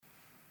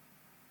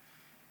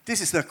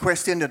This is the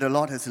question that the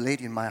Lord has laid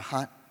in my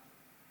heart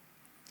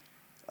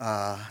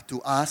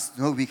to ask.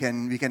 We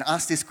can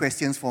ask these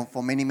questions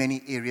for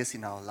many areas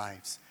in our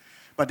lives.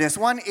 But there's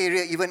one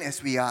area, even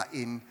as we are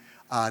in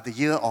the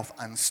year of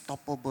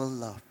unstoppable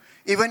love,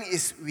 even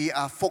as we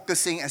are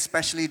focusing,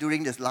 especially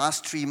during the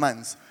last 3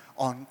 months,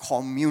 on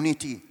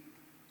community.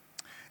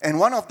 And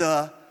one of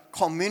the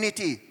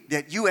community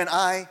that you and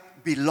I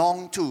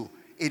belong to,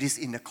 it is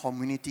in the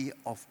community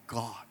of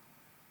God.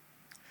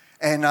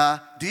 And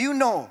do you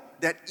know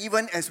that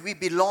even as we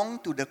belong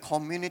to the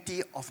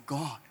community of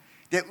God,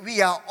 that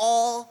we are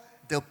all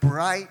the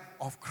bride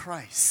of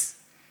Christ?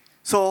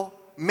 So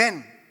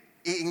men,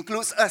 it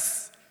includes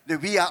us,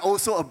 that we are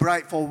also a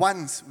bride. For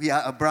once, we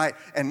are a bride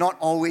and not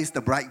always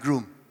the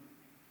bridegroom.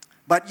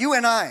 But you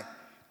and I,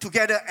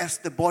 together as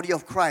the body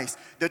of Christ,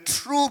 the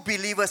true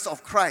believers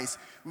of Christ,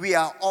 we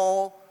are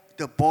all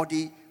the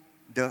body,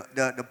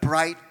 the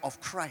bride of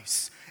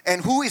Christ.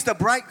 And who is the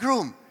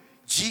bridegroom?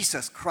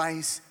 Jesus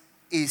Christ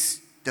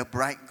is the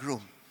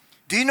bridegroom.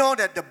 Do you know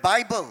that the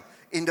Bible,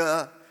 in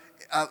the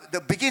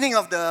beginning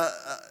of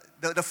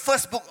the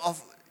first book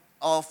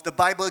of the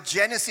Bible,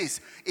 Genesis,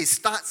 it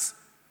starts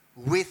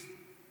with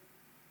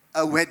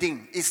a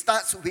wedding. It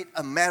starts with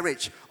a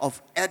marriage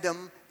of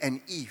Adam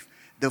and Eve,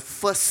 the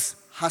first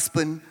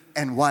husband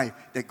and wife.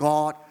 That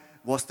God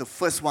was the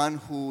first one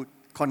who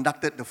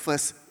conducted the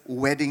first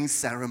wedding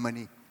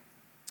ceremony.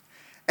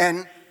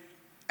 And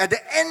at the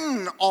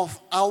end of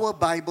our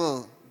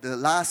Bible, the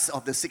last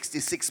of the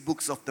 66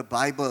 books of the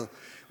Bible,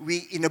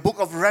 in the book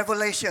of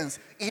Revelations,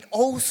 it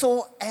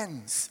also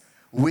ends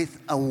with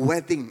a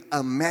wedding,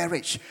 a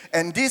marriage.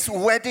 And this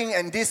wedding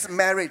and this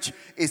marriage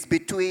is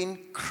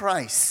between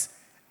Christ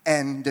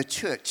and the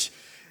church.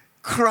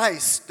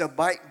 Christ, the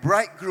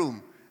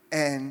bridegroom,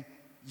 and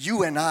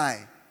you and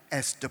I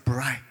as the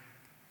bride.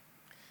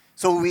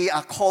 So we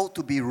are called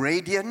to be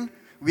radiant.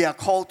 We are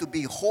called to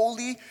be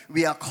holy.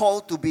 We are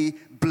called to be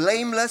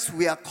blameless.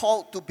 We are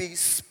called to be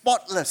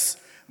spotless.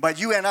 But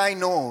you and I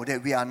know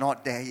that we are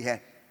not there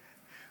yet.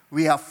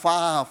 We are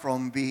far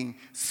from being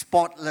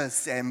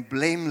spotless and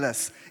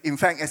blameless. In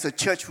fact, as a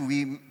church,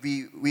 we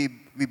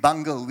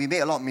bungle. We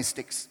make a lot of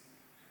mistakes.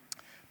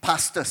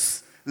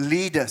 Pastors,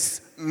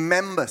 leaders,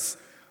 members,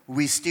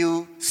 we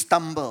still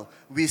stumble.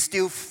 We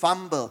still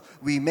fumble.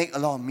 We make a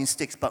lot of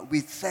mistakes. But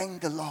we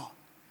thank the Lord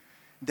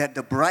that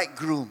the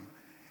bridegroom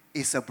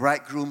is a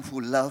bridegroom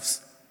who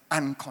loves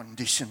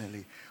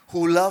unconditionally,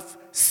 who loves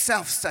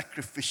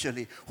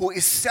self-sacrificially, who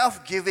is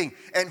self-giving,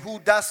 and who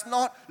does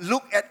not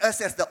look at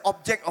us as the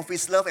object of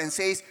his love and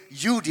says,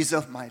 you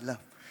deserve my love.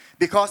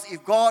 Because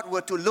if God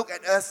were to look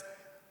at us,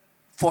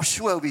 for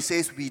sure we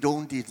say we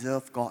don't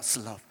deserve God's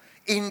love,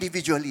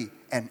 individually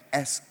and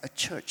as a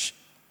church.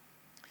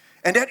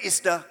 And that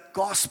is the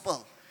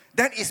gospel.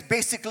 That is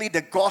basically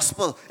the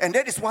gospel. And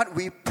that is what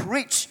we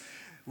preach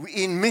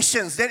in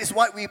missions. That is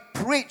what we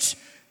preach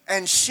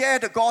and share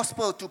the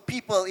gospel to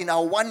people in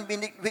our 1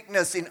 minute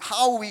witness, in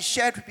how we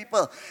share to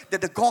people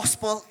that the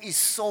gospel is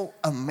so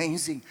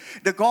amazing.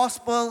 The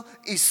gospel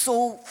is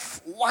so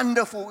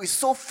wonderful, is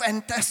so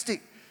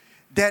fantastic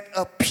that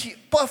a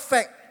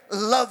perfect,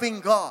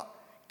 loving God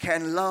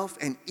can love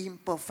an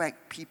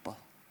imperfect people.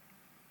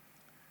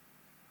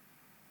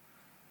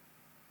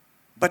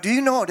 But do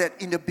you know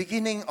that in the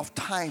beginning of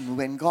time,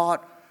 when God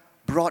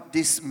brought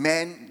this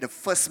man, the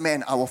first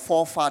man, our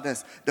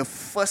forefathers, the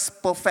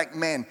first perfect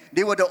man,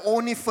 they were the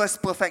only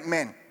first perfect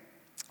man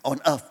on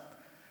earth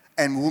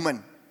and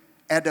woman,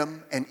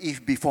 Adam and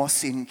Eve, before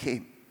sin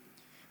came.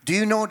 Do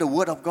you know the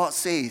Word of God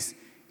says,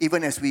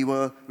 even as we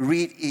will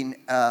read in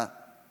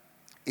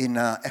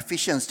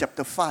Ephesians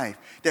chapter 5,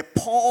 that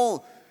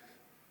Paul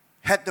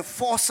had the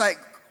foresight,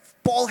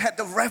 Paul had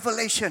the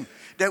revelation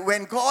that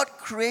when God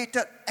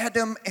created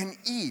Adam and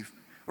Eve,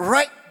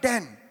 right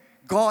then,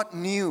 God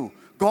knew,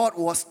 God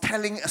was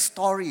telling a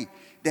story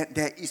that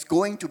there is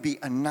going to be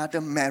another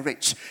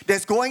marriage.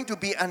 There's going to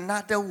be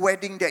another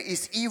wedding that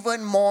is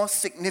even more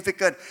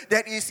significant,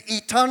 that is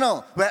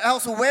eternal, where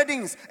else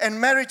weddings and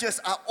marriages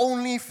are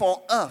only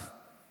for earth.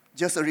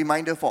 Just a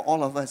reminder for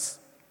all of us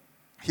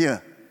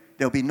here,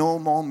 there'll be no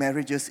more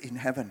marriages in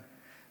heaven.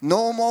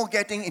 No more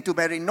getting into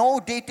marriage, no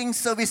dating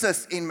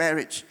services in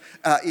marriage,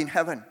 in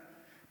heaven,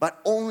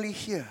 but only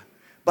here.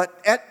 But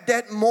at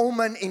that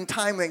moment in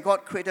time when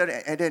God created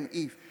Adam and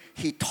Eve,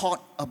 He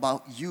thought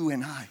about you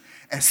and I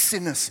as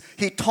sinners.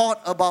 He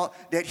thought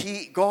about that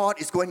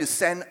God is going to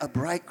send a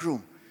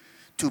bridegroom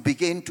to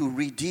begin to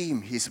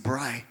redeem His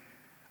bride,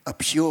 a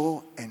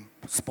pure and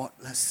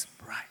spotless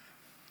bride.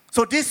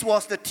 So this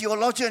was the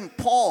theologian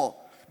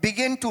Paul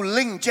begin to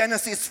link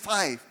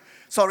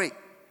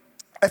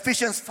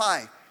Ephesians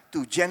 5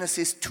 to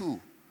Genesis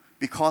 2,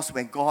 because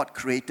when God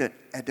created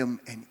Adam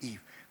and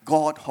Eve,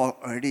 God had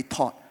already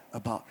thought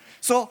about.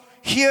 So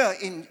here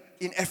in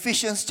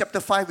Ephesians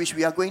chapter 5, which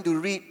we are going to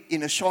read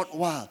in a short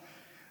while,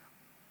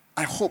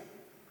 I hope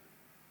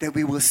that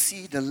we will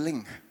see the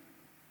link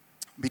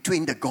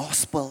between the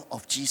gospel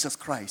of Jesus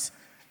Christ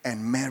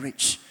and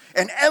marriage.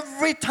 And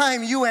every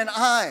time you and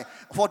I,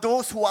 for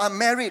those who are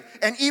married,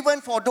 and even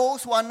for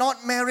those who are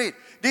not married,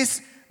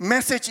 this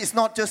message is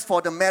not just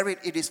for the married,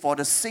 it is for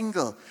the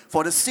single.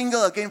 For the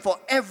single again, for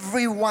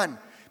everyone.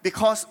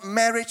 Because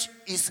marriage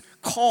is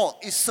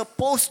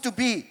supposed to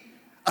be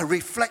a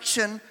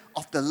reflection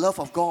of the love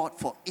of God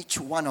for each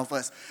one of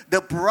us.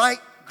 The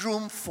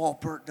bridegroom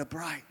for the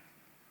bride.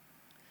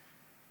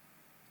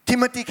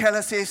 Timothy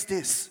Keller says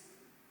this,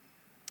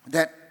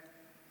 that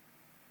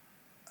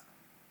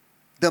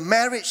the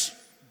marriage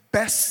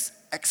best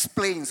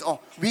explains, or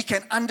we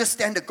can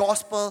understand the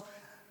gospel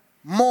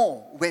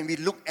more when we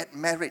look at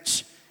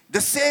marriage.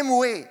 The same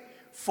way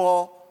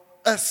for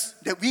us,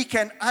 that we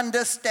can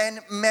understand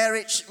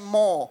marriage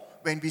more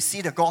when we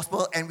see the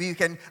gospel, and we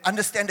can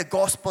understand the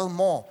gospel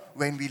more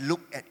when we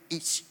look at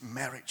each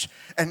marriage.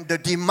 And the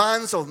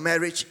demands of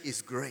marriage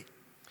is great.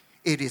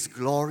 It is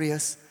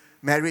glorious.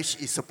 Marriage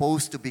is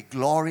supposed to be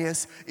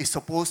glorious. It's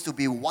supposed to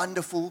be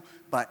wonderful,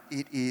 but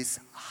it is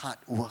hard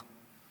work.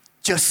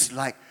 Just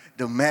like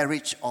the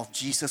marriage of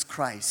Jesus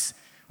Christ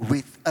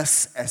with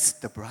us as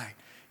the bride.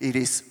 It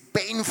is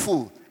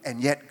painful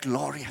and yet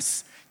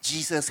glorious.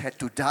 Jesus had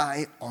to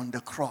die on the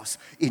cross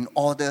in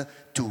order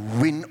to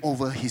win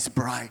over his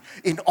bride,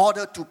 in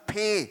order to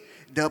pay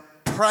the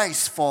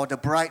price for the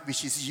bride,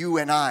 which is you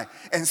and I.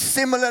 And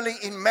similarly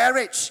in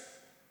marriage,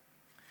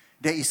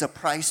 there is a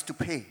price to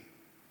pay.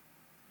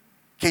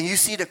 Can you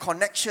see the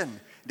connection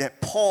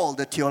that Paul,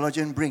 the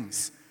theologian,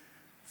 brings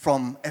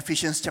from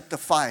Ephesians chapter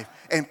 5?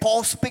 And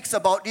Paul speaks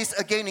about this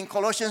again in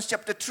Colossians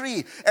chapter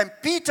 3. And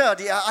Peter,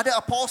 the other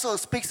apostle,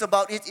 speaks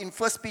about it in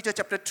 1 Peter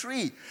chapter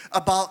 3,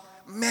 about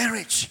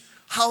marriage,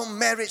 how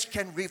marriage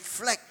can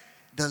reflect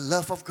the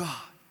love of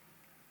God.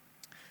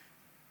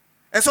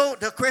 And so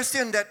the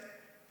question that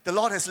the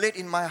Lord has laid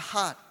in my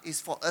heart is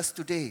for us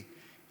today,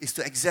 is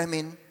to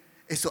examine,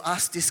 is to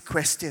ask this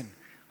question: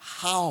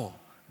 how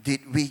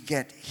did we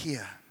get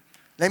here?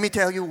 Let me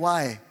tell you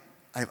why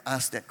I've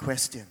asked that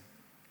question.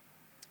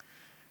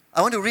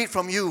 I want to read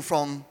from you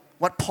from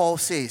what Paul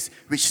says,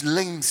 which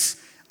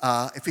links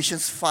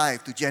Ephesians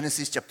 5 to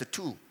Genesis chapter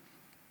 2.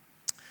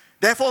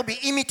 Therefore, be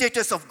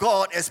imitators of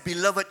God as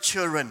beloved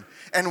children,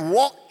 and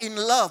walk in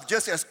love,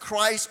 just as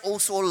Christ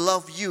also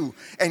loved you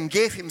and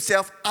gave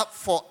himself up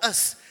for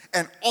us,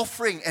 an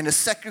offering and a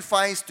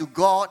sacrifice to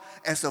God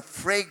as a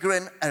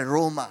fragrant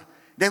aroma.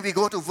 Then we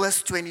go to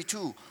verse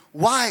 22.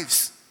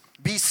 Wives,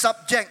 be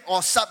subject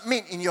or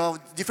submit, in your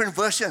different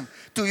version,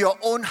 to your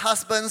own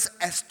husbands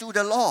as to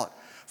the Lord.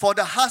 For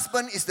the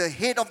husband is the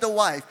head of the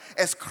wife,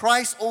 as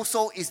Christ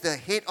also is the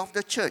head of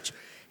the church.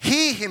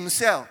 He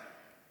himself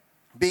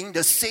being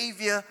the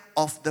Savior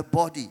of the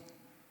body.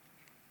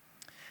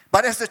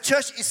 But as the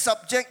church is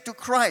subject to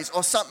Christ,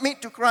 or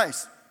submit to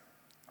Christ,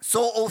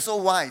 so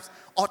also wives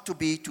ought to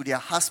be to their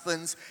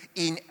husbands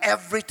in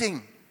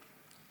everything.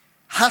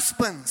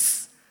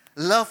 Husbands,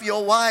 love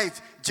your wives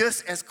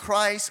just as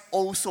Christ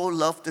also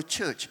loved the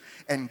church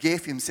and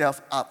gave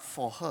himself up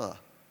for her.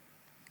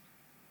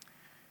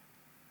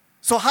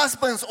 So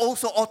husbands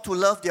also ought to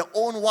love their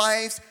own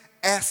wives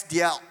as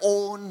their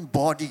own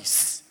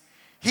bodies.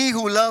 He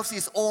who loves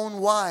his own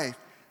wife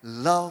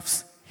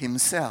loves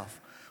himself.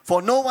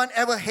 For no one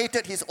ever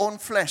hated his own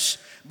flesh,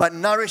 but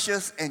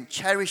nourishes and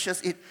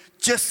cherishes it,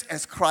 just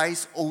as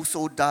Christ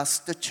also does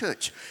the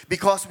church,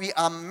 because we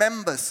are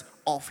members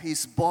of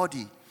his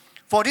body.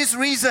 For this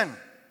reason,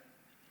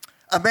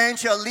 a man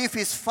shall leave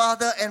his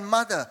father and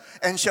mother,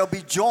 and shall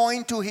be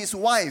joined to his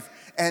wife,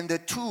 and the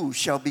two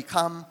shall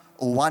become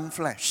one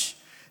flesh.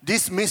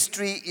 This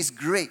mystery is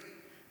great,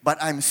 but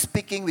I'm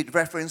speaking with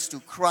reference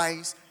to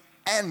Christ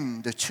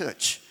and the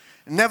church.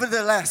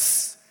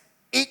 Nevertheless,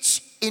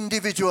 each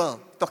individual,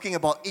 talking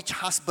about each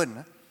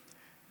husband,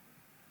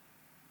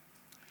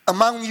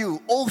 among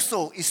you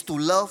also is to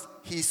love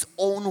his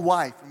own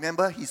wife.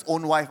 Remember, his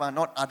own wife,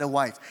 not other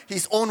wives.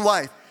 His own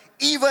wife,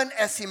 even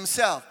as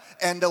himself.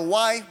 And the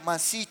wife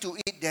must see to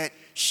it that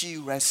she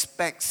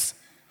respects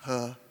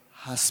her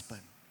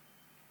husband.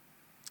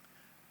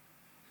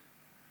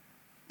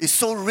 It's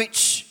so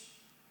rich.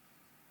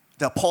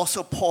 The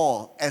Apostle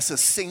Paul, as a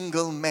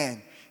single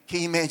man, can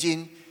you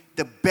imagine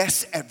the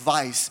best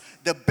advice,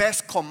 the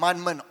best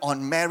commandment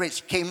on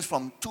marriage came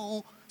from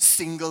two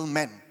single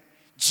men,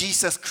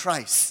 Jesus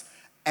Christ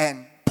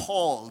and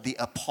Paul the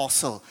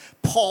apostle.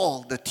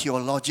 Paul the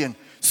theologian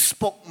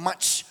spoke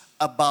much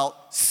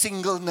about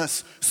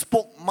singleness,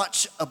 spoke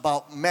much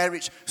about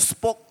marriage,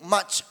 spoke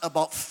much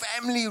about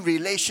family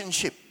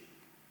relationship.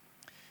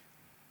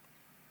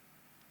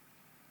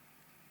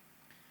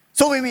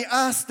 So when we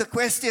ask the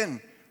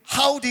question,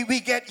 how did we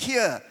get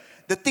here?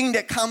 The thing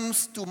that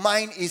comes to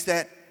mind is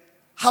that,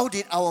 how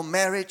did our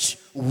marriage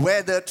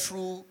weather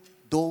through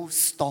those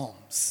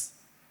storms,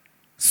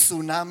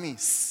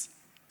 tsunamis,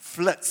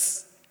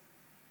 floods?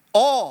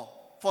 Or,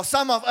 for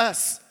some of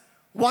us,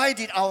 why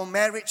did our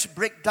marriage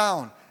break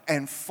down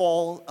and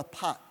fall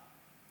apart?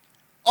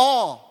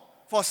 Or,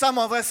 for some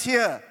of us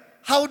here,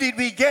 how did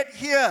we get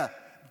here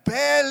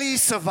barely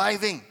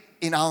surviving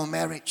in our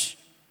marriage?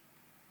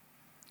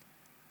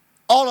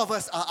 All of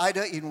us are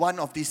either in one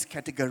of these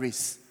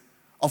categories.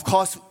 Of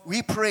course,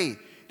 we pray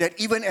that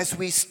even as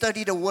we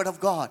study the Word of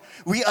God,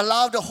 we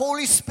allow the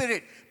Holy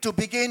Spirit to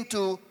begin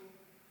to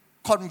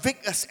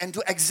convict us and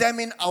to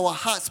examine our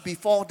hearts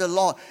before the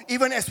Lord,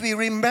 even as we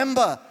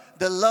remember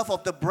the love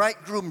of the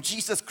bridegroom,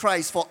 Jesus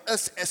Christ, for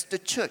us as the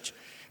church.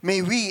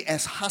 May we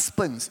as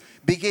husbands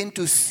begin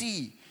to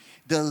see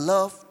the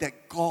love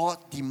that God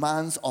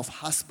demands of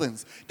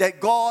husbands, that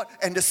God,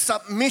 and the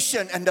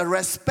submission and the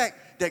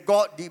respect that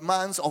God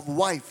demands of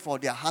wife for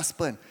their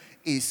husband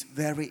is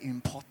very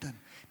important,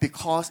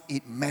 because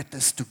it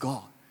matters to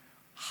God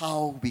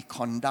how we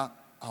conduct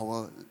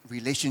our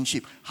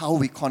relationship, how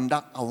we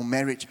conduct our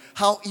marriage,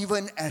 how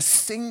even as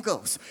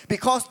singles,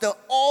 because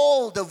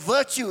all the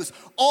virtues,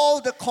 all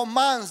the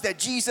commands that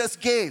Jesus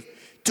gave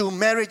to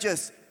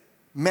marriages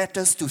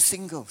matters to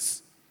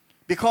singles.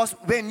 Because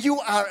when you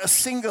are a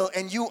single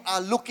and you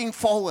are looking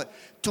forward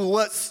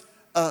towards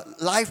a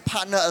life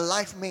partner, a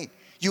life mate,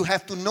 you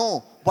have to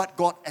know what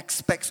God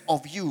expects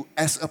of you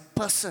as a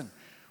person.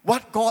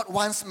 What God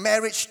wants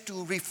marriage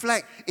to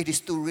reflect, it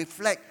is to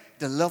reflect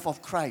the love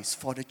of Christ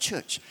for the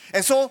church.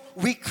 And so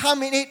we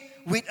come in it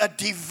with a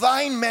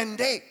divine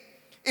mandate.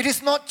 It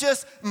is not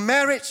just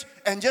marriage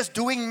and just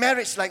doing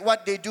marriage like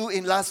what they do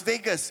in Las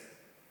Vegas.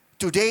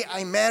 Today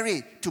I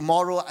marry,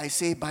 tomorrow I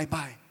say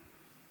bye-bye.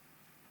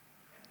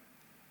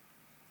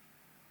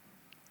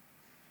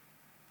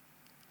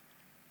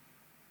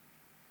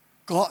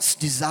 God's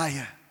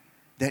desire,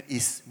 that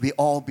is, we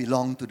all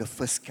belong to the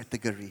first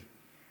category.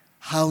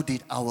 How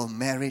did our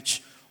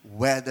marriage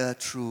weather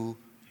through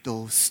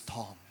those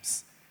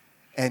storms?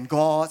 And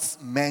God's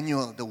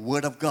manual, the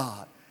Word of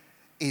God,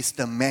 is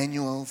the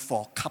manual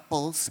for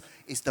couples,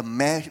 is the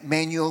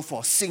manual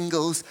for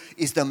singles,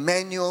 is the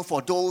manual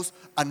for those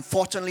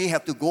unfortunately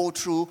have to go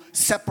through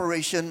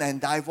separation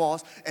and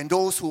divorce, and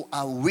those who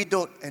are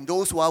widowed and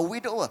those who are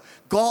widower.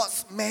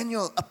 God's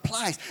manual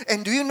applies.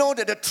 And do you know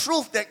that the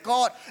truth that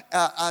God,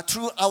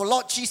 through our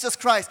Lord Jesus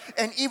Christ,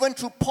 and even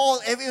through Paul,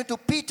 even to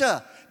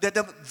Peter, that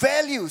the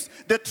values,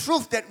 the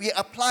truth that we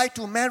apply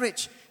to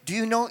marriage, do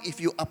you know if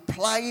you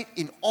apply it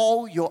in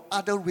all your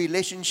other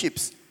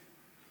relationships,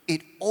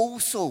 it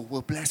also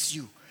will bless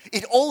you.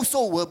 It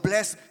also will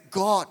bless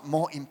God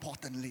more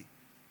importantly.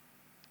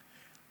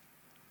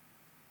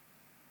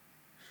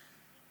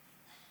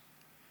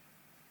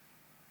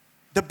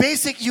 The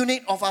basic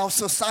unit of our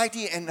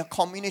society and the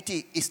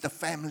community is the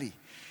family.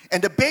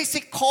 And the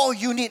basic core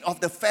unit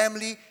of the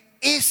family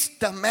is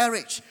the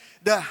marriage.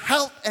 The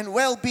health and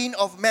well-being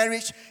of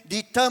marriage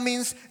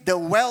determines the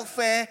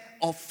welfare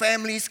of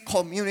families,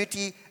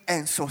 community,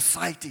 and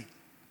society.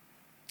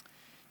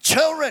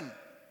 Children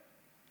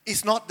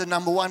is not the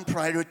number one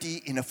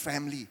priority in a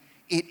family.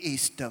 It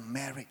is the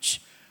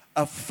marriage.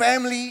 A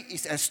family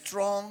is as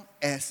strong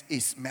as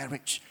its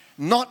marriage,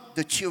 not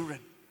the children.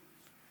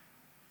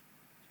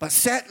 But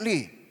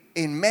sadly,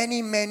 in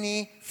many,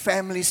 many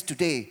families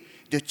today,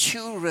 the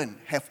children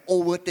have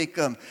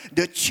overtaken.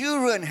 The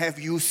children have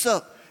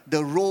usurped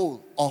the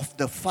role of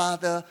the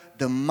father,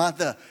 the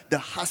mother, the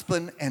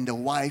husband, and the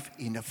wife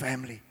in the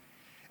family.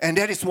 And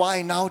that is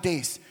why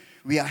nowadays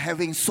we are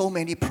having so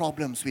many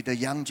problems with the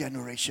young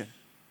generation.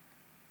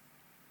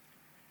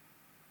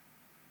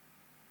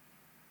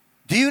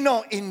 Do you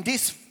know in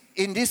this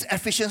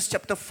Ephesians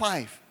chapter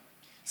 5,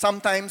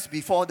 sometimes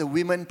before the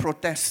women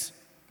protest,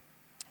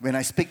 when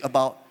I speak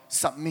about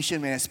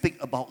submission, when I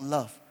speak about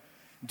love,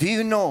 do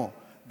you know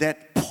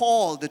that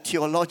Paul, the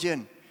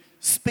theologian,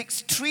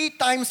 speaks 3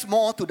 times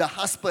more to the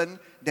husband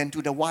than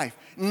to the wife?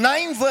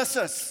 9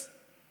 verses,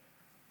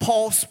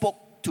 Paul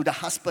spoke to the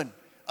husband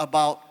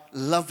about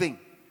loving,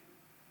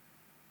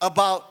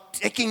 about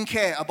taking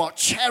care, about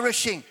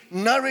cherishing,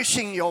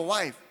 nourishing your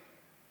wife.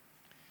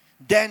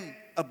 Then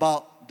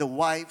about the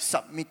wife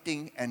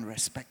submitting and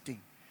respecting.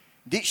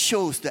 This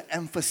shows the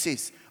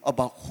emphasis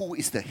about who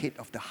is the head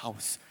of the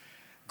house.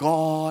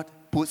 God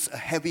puts a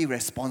heavy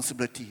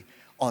responsibility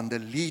on the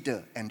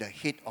leader and the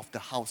head of the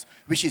house,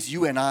 which is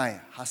you and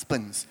I,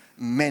 husbands,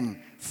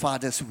 men,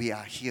 fathers, we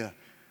are here.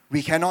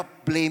 We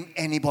cannot blame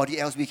anybody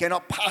else. We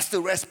cannot pass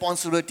the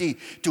responsibility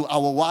to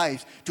our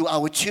wives, to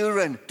our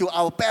children, to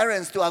our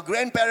parents, to our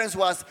grandparents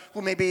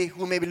who may be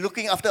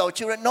looking after our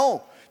children.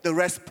 No,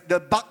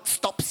 the buck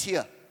stops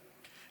here.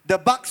 The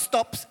buck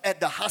stops at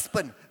the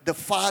husband, the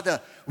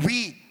father.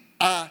 We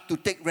are to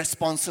take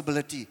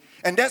responsibility.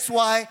 And that's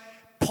why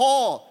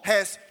Paul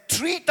has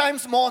 3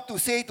 times more to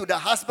say to the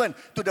husband,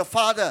 to the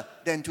father,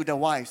 than to the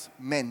wives.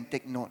 Men,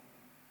 take note.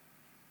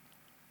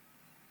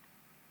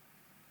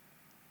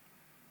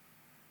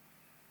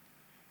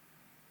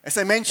 As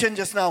I mentioned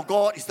just now,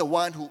 God is the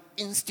one who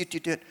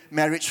instituted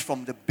marriage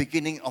from the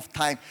beginning of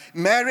time.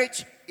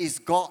 Marriage is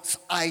God's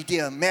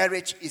idea.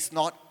 Marriage is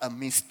not a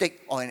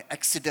mistake or an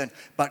accident,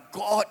 but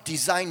God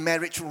designed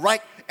marriage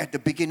right at the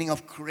beginning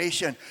of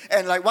creation.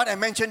 And like what I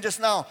mentioned just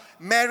now,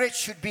 marriage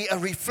should be a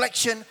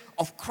reflection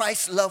of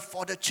Christ's love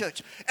for the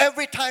church.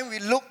 Every time we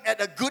look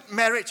at a good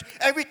marriage,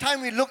 every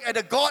time we look at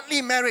a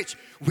godly marriage,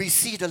 we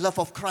see the love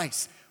of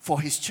Christ for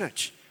His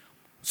church.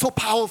 So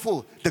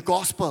powerful, the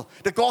gospel.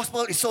 The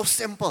gospel is so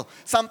simple.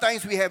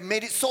 Sometimes we have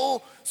made it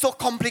so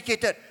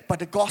complicated. But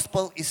the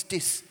gospel is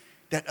this,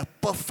 that a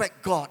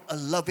perfect God, a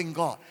loving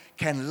God,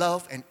 can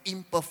love an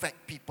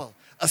imperfect people,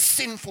 a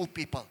sinful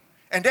people.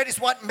 And that is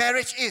what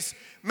marriage is.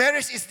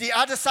 Marriage is the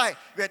other side,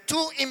 where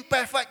two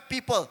imperfect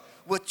people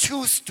will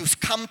choose to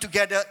come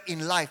together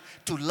in life,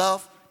 to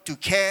love, to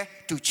care,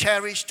 to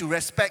cherish, to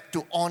respect,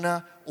 to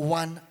honor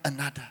one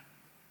another.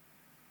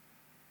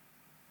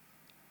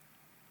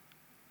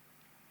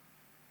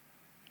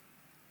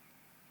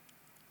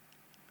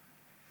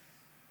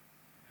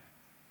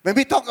 When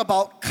we talk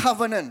about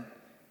covenant,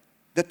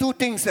 the two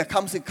things that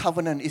comes in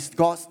covenant is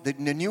the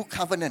new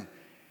covenant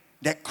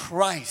that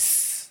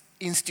Christ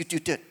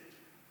instituted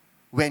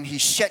when He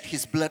shed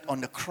His blood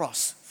on the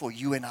cross for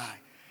you and I.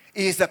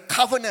 It is a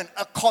covenant,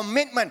 a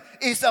commitment,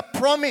 it is a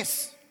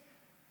promise.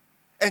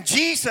 And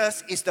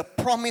Jesus is the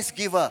promise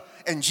giver,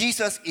 and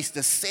Jesus is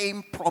the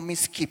same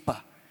promise keeper.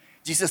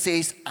 Jesus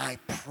says, I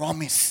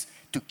promise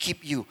to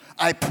keep you.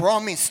 I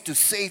promise to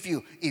save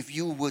you if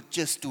you would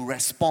just to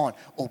respond,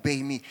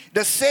 obey me.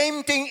 The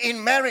same thing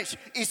in marriage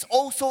is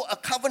also a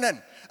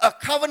covenant. A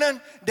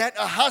covenant that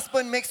a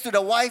husband makes to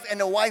the wife and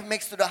a wife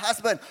makes to the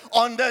husband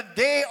on the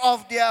day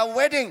of their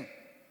wedding.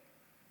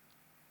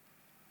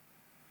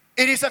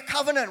 It is a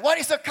covenant. What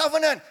is a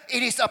covenant?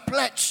 It is a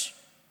pledge.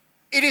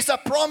 It is a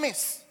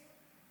promise.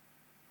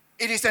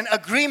 It is an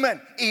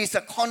agreement. It is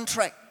a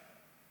contract.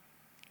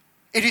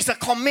 It is a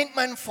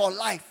commitment for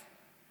life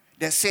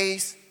that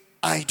says,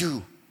 I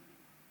do.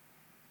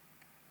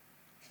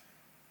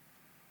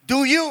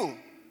 Do you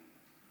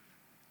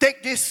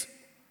take this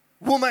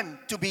woman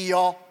to be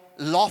your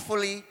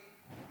lawfully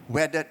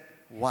wedded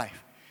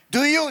wife?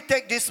 Do you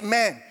take this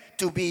man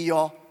to be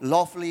your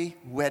lawfully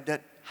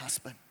wedded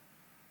husband?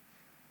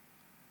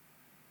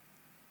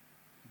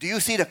 Do you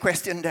see the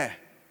question there?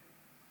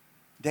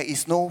 There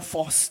is no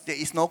force, there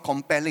is no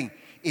compelling.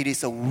 It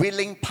is a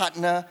willing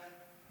partner,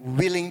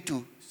 willing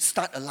to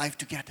start a life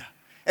together.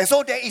 And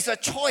so there is a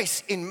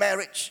choice in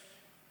marriage.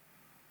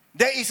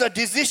 There is a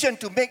decision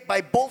to make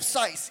by both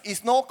sides.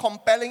 It's no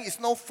compelling, it's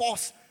no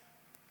force.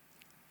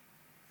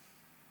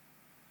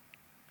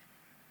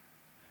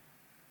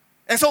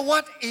 And so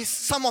what is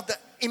some of the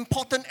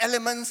important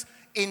elements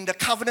in the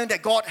covenant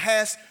that God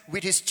has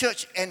with His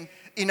church and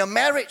in a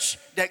marriage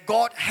that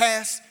God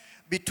has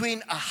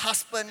between a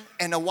husband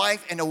and a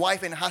wife and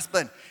a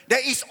husband?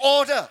 There is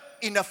order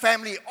in the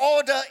family,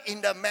 order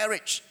in the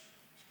marriage.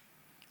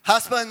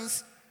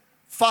 Husbands,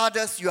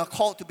 fathers, you are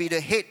called to be the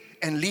head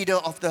and leader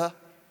of the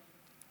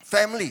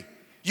family.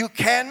 You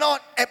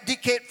cannot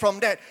abdicate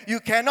from that. You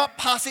cannot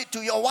pass it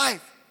to your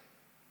wife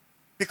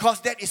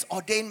because that is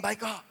ordained by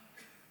God.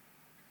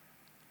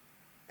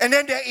 And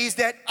then there is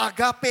that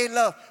agape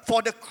love.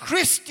 For the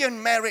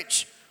Christian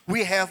marriage,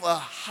 we have a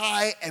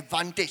high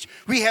advantage.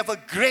 We have a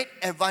great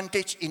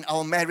advantage in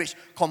our marriage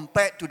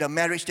compared to the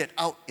marriage that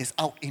is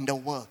out in the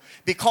world.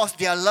 Because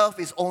their love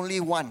is only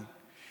one.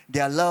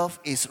 Their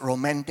love is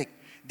romantic.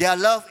 Their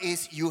love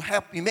is you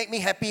make me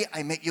happy,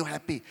 I make you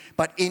happy.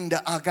 But in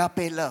the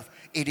agape love,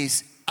 it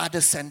is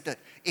other-centered.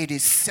 It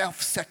is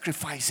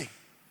self-sacrificing.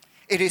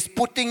 It is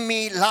putting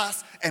me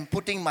last and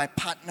putting my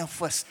partner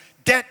first.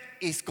 That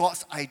is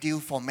God's ideal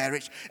for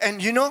marriage.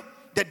 And you know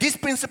that this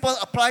principle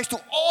applies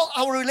to all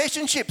our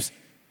relationships.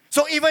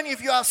 So even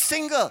if you are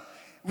single,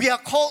 we are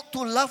called to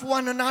love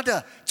one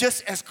another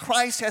just as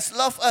Christ has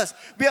loved us.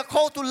 We are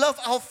called to love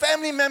our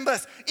family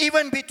members,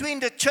 even between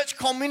the church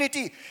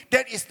community.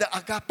 That is the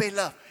agape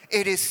love.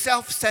 It is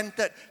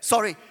selfless,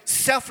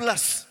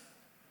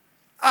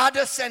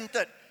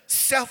 other-centered,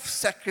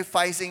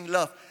 self-sacrificing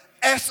love,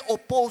 as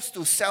opposed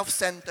to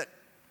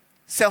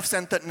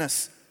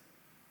self-centeredness.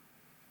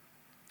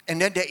 And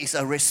then there is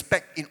a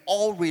respect in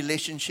all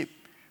relationship.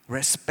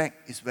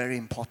 Respect is very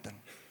important.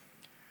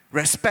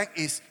 Respect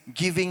is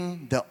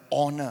giving the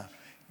honor,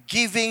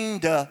 giving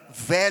the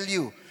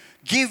value,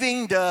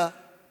 giving the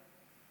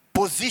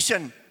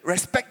position,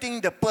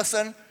 respecting the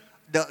person,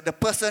 the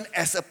person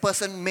as a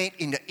person made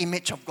in the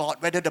image of God,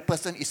 whether the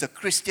person is a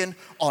Christian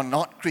or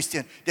not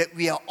Christian, that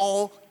we are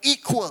all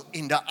equal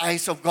in the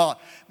eyes of God.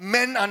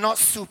 Men are not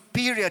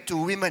superior to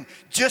women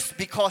just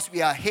because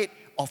we are head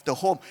of the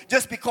home,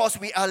 just because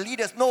we are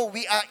leaders. No,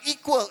 we are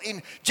equal.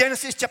 In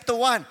Genesis chapter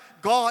 1,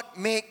 God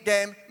made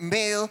them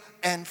male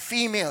and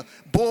female.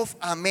 Both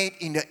are made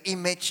in the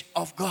image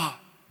of God.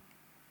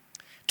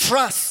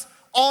 Trust,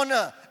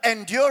 honor,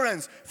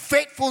 endurance,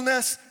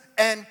 faithfulness,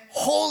 and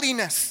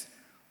holiness.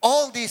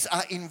 All these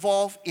are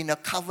involved in a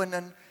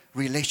covenant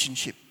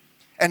relationship.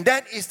 And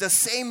that is the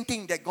same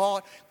thing that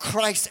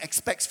Christ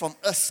expects from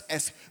us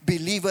as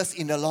believers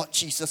in the Lord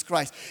Jesus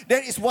Christ.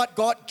 That is what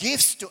God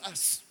gives to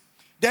us.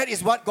 That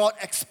is what God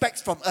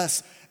expects from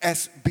us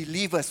as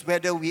believers,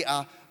 whether we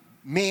are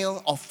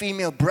male or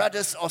female,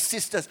 brothers or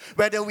sisters,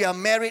 whether we are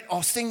married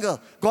or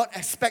single. God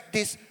expects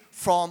this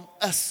from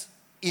us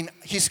in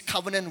His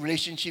covenant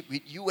relationship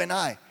with you and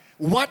I.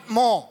 What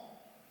more?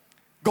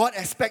 God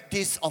expects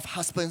this of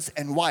husbands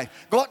and wives.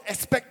 God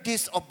expects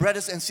this of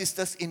brothers and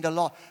sisters in the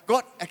Lord.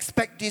 God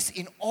expects this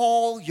in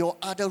all your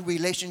other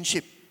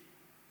relationships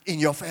in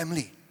your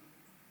family.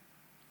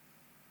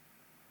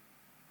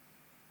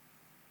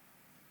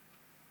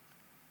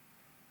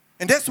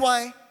 And that's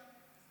why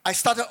I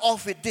started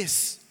off with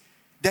this,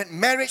 that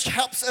marriage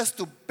helps us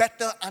to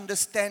better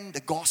understand the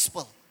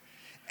gospel.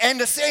 And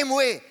the same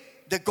way,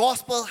 the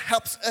gospel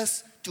helps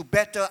us to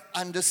better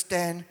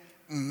understand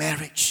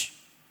marriage.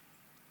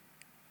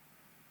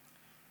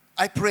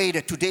 I pray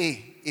that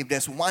today, if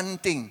there's one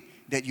thing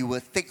that you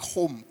will take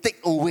home, take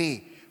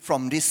away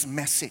from this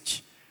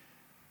message,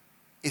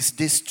 is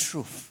this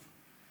truth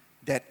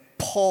that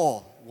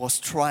Paul was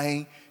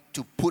trying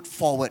to put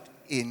forward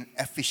in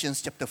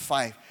Ephesians chapter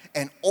 5,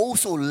 and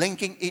also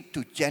linking it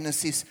to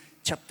Genesis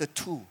chapter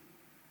 2.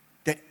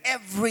 That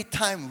every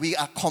time we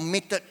are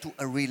committed to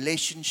a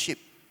relationship,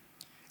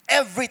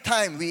 every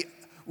time we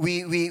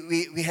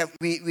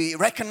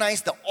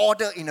recognize the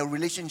order in a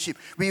relationship,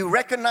 we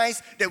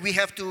recognize that we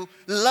have to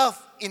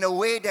love in a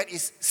way that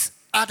is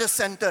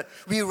other-centered.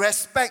 We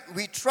respect,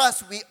 we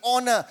trust, we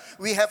honor,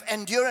 we have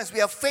endurance,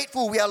 we are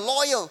faithful, we are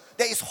loyal.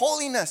 There is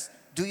holiness.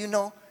 Do you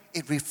know?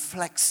 It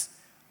reflects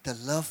the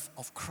love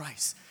of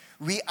Christ.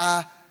 We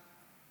are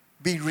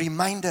being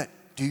reminded,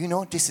 do you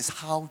know this is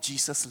how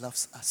Jesus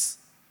loves us?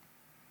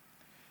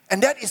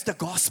 And that is the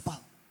gospel.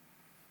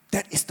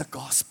 That is the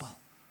gospel.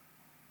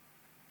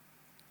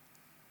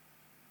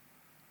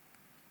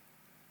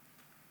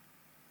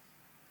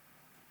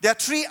 There are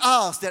 3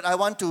 R's that I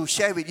want to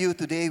share with you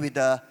today with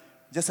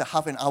just a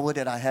half an hour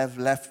that I have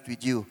left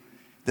with you.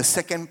 The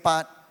second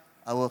part,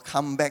 I will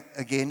come back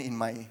again in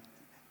my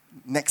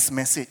next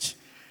message.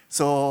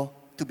 So,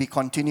 to be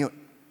continued.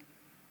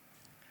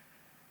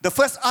 The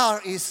first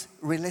R is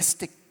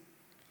realistic.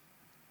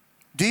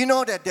 Do you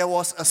know that there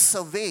was a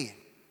survey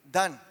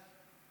done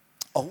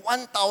of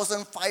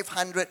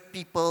 1,500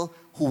 people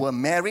who were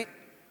married,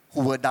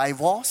 who were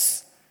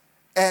divorced?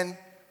 And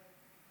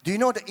do you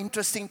know the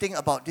interesting thing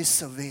about this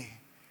survey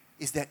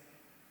is that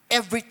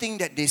everything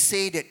that they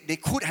say that they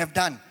could have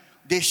done,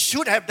 they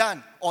should have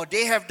done, or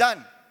they have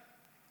done,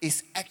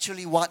 is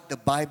actually what the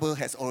Bible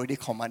has already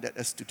commanded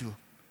us to do.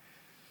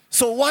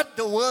 So what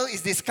the world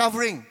is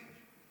discovering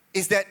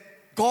is that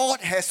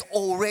God has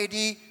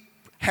already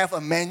have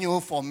a manual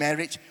for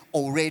marriage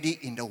already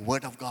in the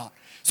Word of God.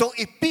 So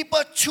if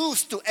people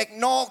choose to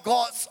ignore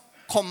God's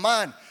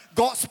command,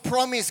 God's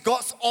promise,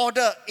 God's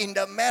order in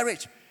the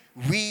marriage,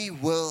 we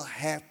will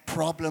have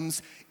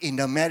problems in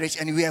the marriage.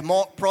 And we have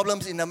more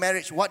problems in the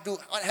marriage. What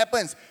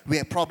happens? We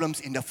have problems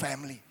in the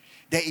family.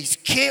 There is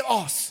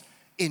chaos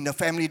in the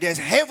family. There's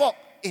havoc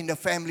in the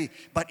family.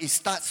 But it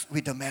starts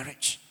with the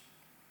marriage.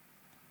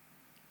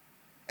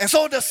 And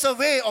so the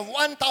survey of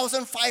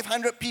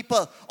 1,500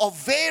 people of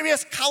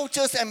various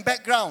cultures and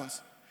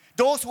backgrounds,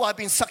 those who have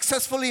been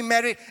successfully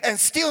married and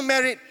still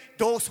married,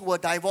 those who were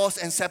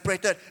divorced and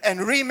separated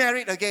and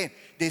remarried again,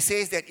 they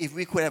say that if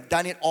we could have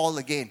done it all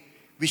again,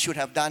 we should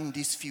have done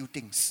these few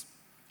things.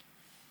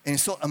 And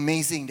it's so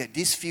amazing that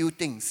these few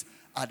things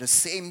are the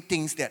same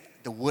things that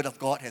the Word of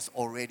God has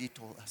already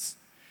told us.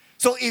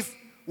 So if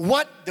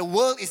what the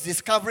world is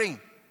discovering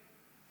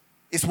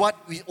is what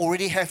we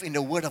already have in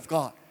the Word of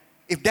God,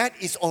 if that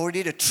is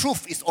already the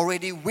truth, is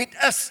already with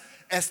us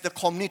as the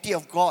community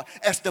of God,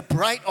 as the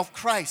bride of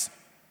Christ,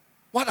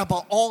 what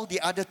about all the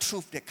other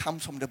truth that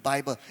comes from the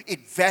Bible?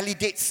 It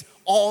validates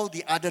all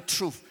the other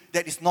truth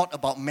that is not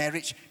about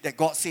marriage, that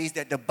God says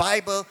that the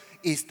Bible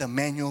is the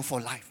manual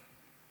for life.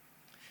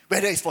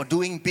 Whether it's for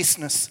doing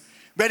business,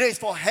 whether it's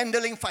for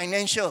handling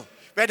financial,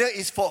 whether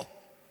it's for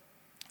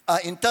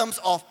in terms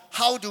of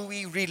how do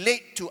we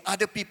relate to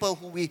other people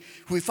who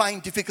we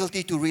find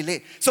difficulty to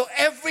relate. So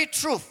every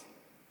truth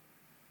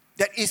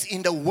that is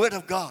in the Word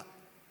of God,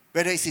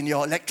 whether it's in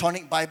your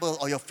electronic Bible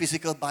or your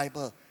physical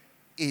Bible,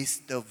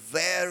 is the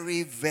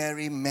very,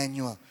 very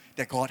manual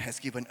that God has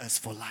given us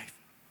for life.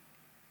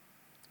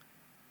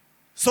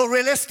 So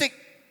realistic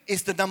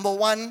is the number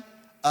one,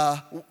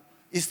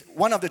 is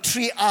one of the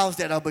 3 R's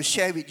that I will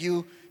share with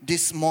you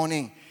this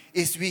morning,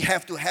 is we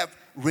have to have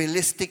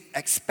realistic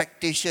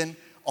expectation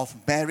of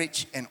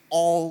marriage and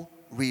all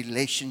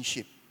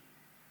relationship.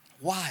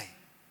 Why?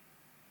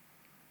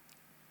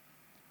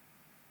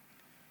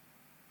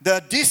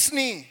 The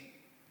Disney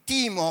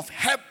theme of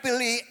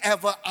happily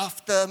ever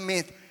after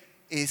myth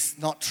is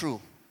not true.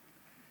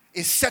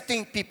 It's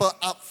setting people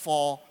up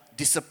for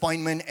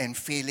disappointment and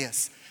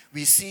failures.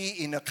 We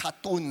see in the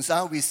cartoons,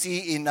 we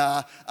see in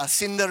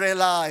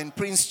Cinderella and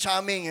Prince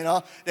Charming,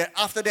 that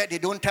after that they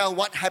don't tell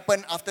what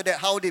happened after that,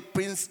 how did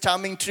Prince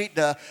Charming treat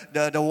the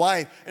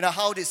wife,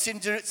 how did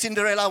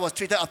Cinderella was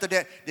treated after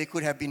that. They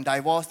could have been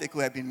divorced, they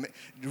could have been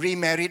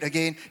remarried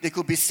again, they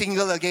could be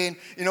single again.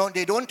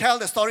 They don't tell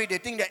the story. They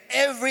think that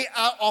every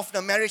hour of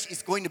the marriage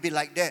is going to be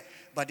like that,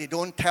 but they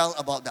don't tell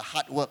about the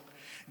hard work.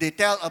 They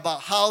tell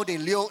about how they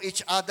lure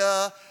each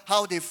other,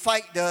 how they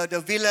fight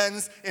the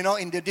villains,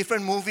 in the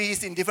different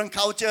movies, in different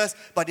cultures,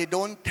 but they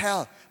don't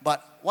tell.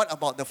 But what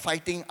about the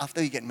fighting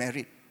after you get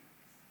married?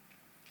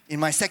 In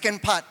my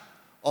second part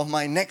of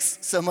my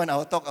next sermon, I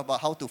will talk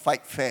about how to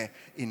fight fair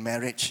in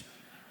marriage.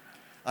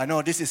 I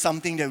know this is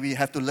something that we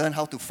have to learn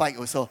how to fight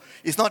also.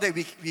 It's not that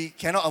we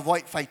cannot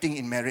avoid fighting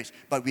in marriage,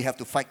 but we have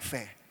to fight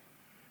fair.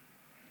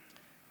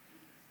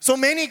 So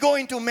many go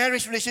into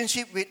marriage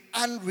relationship with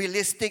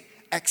unrealistic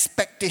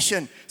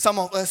expectation. Some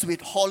of us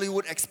with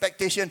Hollywood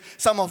expectation,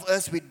 some of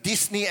us with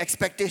Disney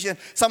expectation,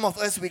 some of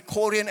us with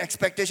Korean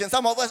expectation,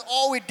 some of us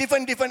all with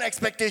different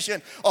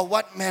expectation of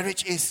what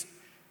marriage is.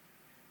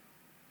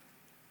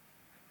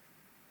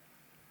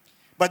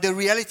 But the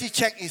reality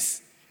check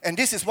is, and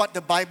this is what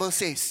the Bible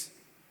says,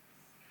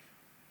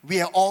 we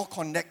are all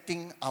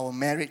conducting our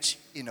marriage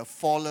in a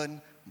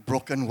fallen,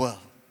 broken world.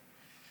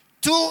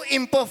 Two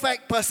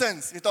imperfect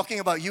persons, we're talking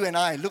about you and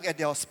I, look at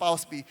your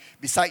spouse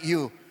beside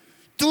you.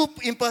 Two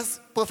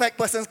imperfect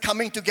persons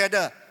coming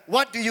together.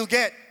 What do you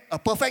get? A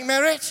perfect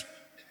marriage?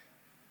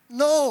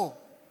 No.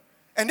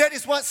 And that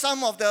is what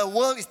some of the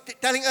world is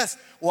telling us.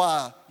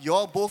 Wow,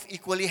 you're both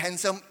equally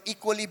handsome,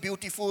 equally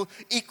beautiful,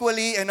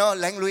 equally,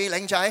 lang lui,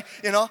 lang jai,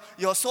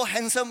 you're so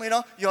handsome,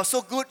 you're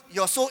so good,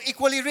 you're so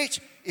equally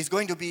rich. It's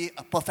going to be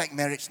a perfect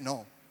marriage.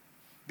 No.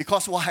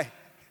 Because why?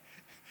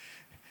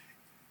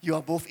 You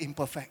are both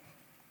imperfect.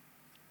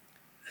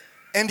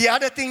 And the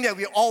other thing that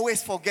we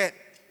always forget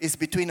is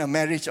between a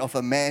marriage of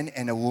a man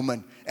and a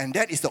woman. And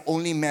that is the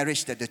only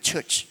marriage that the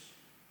church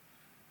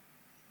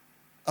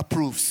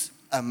approves.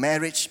 A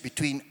marriage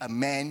between a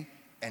man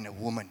and a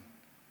woman.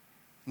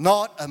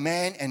 Not a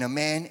man and a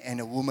man and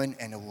a woman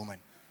and a woman.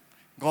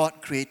 God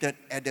created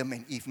Adam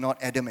and Eve, not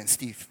Adam and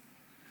Steve.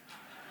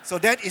 So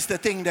that is the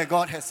thing that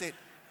God has said.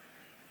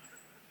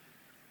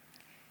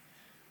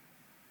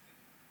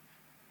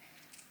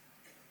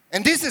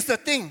 And this is the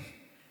thing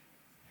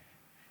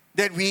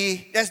that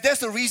that's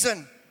the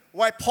reason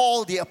why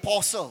Paul the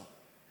apostle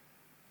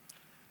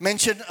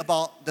mentioned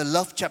about the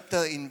love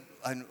chapter in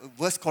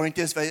 1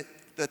 Corinthians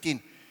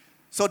 13.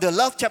 So the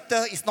love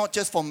chapter is not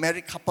just for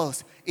married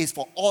couples, it's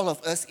for all of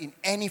us in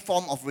any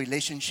form of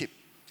relationship.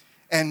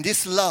 And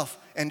this love,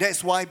 and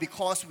that's why,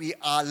 because we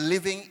are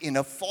living in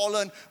a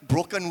fallen,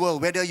 broken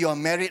world, whether you are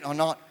married or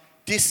not,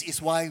 this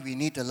is why we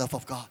need the love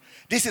of God.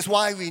 This is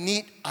why we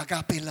need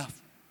agape love.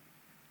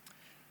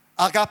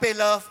 Agape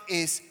love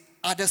is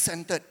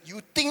other-centered. You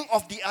think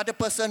of the other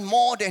person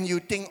more than you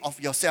think of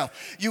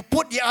yourself. You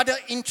put the other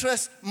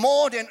interest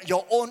more than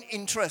your own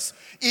interest.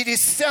 It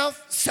is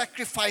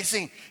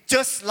self-sacrificing,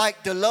 just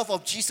like the love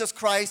of Jesus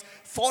Christ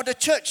for the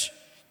church.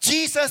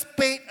 Jesus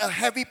paid a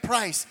heavy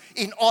price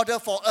in order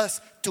for us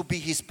to be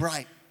His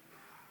bride.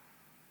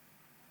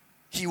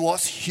 He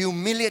was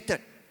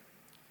humiliated.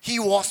 He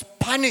was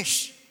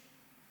punished.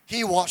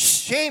 He was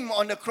shamed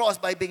on the cross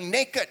by being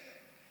naked.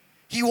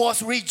 He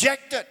was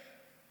rejected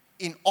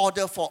in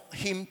order for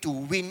Him to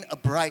win a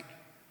bride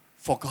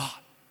for God.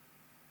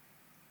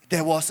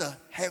 There was a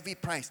heavy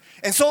price.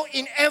 And so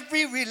in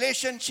every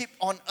relationship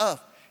on earth,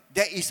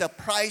 there is a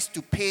price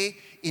to pay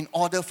in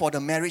order for the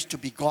marriage to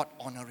be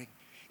God-honoring.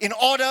 In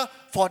order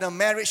for the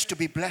marriage to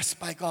be blessed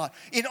by God.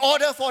 In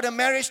order for the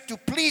marriage to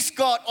please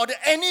God, or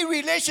any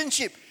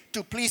relationship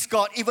to please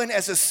God, even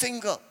as a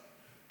single.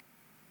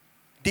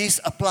 This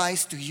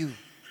applies to you.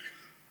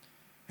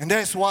 And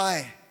that's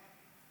why,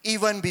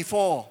 even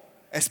before,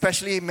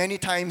 especially many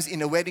times in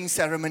the wedding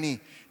ceremony,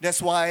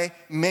 that's why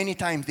many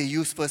times they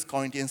use 1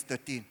 Corinthians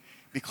 13,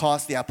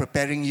 because they are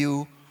preparing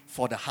you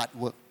for the hard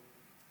work.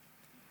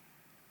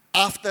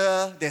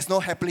 After, there's no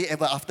happily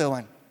ever after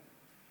one.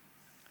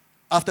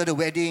 After the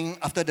wedding,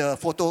 after the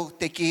photo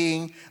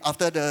taking,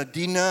 after the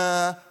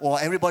dinner,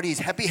 or everybody is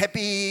happy,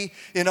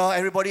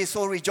 everybody is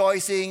so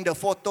rejoicing, the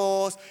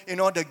photos,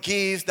 the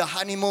gifts, the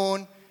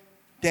honeymoon,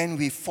 then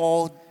we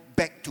fall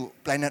back to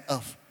planet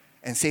Earth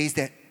and says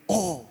that,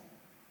 oh,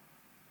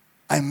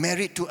 I'm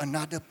married to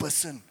another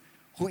person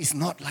who is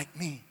not like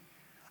me.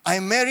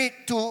 I'm married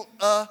to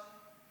a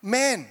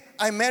man.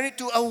 I'm married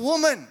to a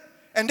woman.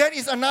 And that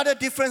is another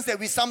difference that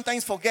we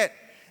sometimes forget.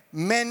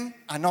 Men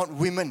are not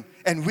women,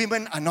 and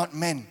women are not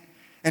men.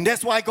 And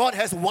that's why God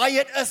has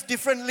wired us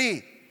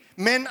differently.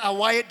 Men are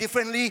wired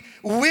differently.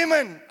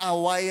 Women are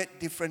wired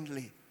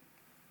differently.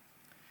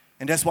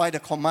 And that's why the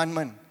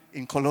commandment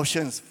in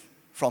Colossians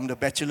from the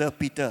bachelor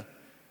Peter,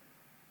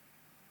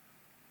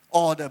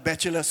 or the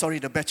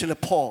bachelor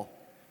Paul,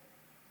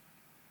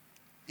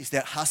 is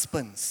that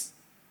husbands,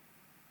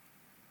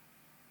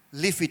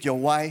 live with your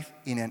wife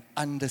in an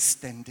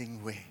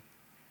understanding way.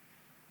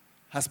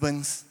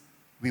 Husbands,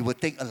 we will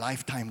take a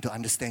lifetime to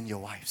understand your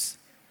wives.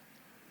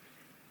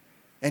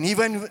 And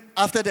even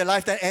after the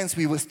lifetime ends,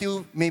 we will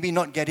still maybe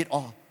not get it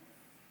all.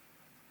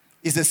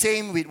 It's the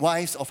same with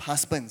wives of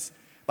husbands.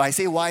 But I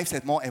say wives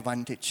have more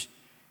advantage.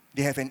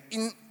 They have an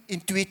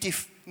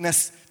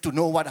intuitiveness to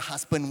know what a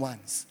husband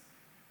wants.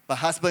 But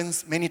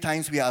husbands, many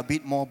times we are a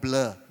bit more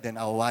blur than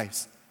our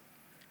wives.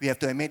 We have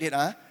to admit it,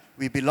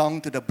 we belong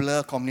to the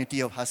blur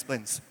community of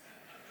husbands.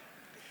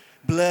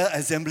 Blur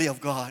Assembly of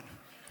God.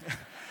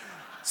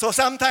 So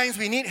sometimes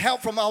we need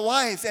help from our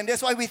wives, and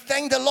that's why we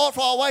thank the Lord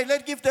for our wives.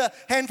 Let's give the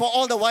hand for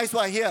all the wives who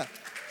are here.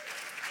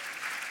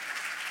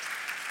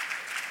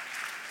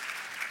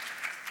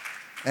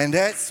 And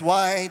that's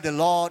why the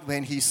Lord,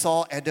 when he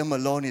saw Adam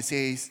alone, he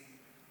says,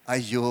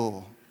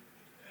 Ayyo,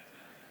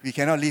 we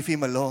cannot leave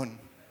him alone.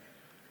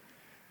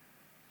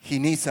 He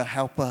needs a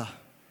helper.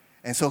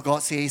 And so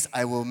God says,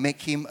 I will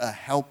make him a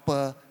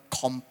helper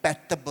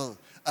compatible,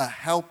 a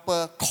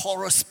helper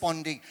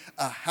corresponding,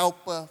 a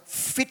helper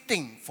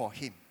fitting for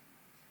him.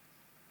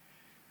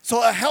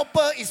 So a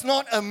helper is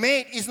not a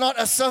maid, is not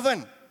a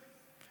servant.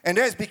 And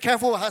that's, be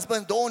careful,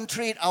 husbands, don't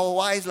treat our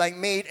wives like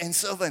maid and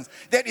servants.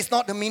 That is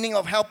not the meaning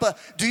of helper.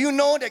 Do you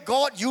know that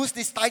God used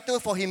this title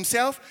for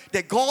himself?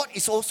 That God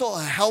is also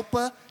a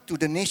helper to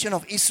the nation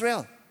of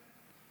Israel.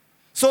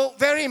 So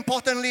very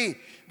importantly,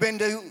 when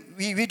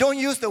we don't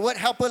use the word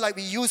helper like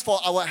we use for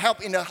our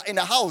help in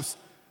the house,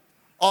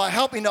 or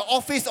help in the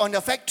office or in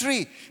the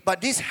factory,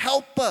 but this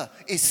helper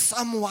is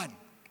someone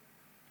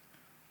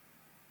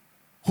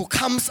who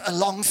comes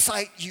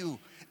alongside you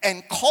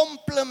and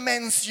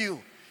complements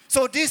you.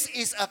 So this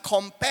is a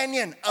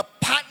companion, a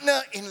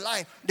partner in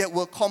life that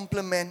will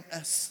complement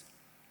us.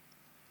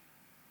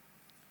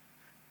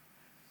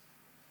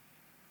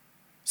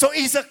 So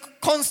it's a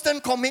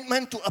constant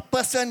commitment to a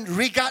person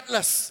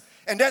regardless.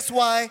 And that's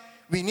why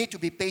we need to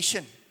be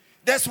patient.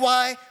 That's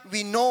why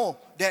we know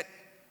that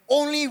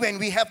only when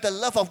we have the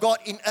love of God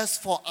in us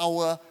for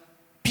our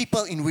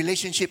people in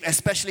relationship,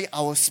 especially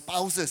our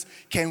spouses,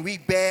 can we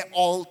bear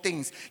all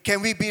things?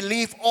 Can we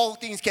believe all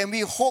things? Can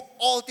we hope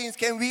all things?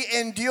 Can we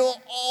endure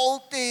all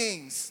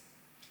things?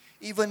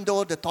 Even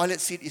though the toilet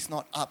seat is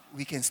not up,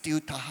 we can still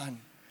tahan.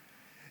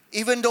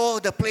 Even though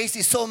the place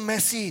is so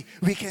messy,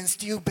 we can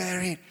still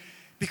bear it.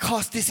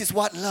 Because this is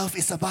what love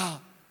is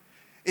about.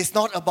 It's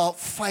not about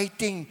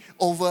fighting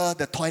over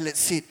the toilet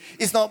seat.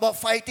 It's not about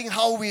fighting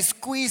how we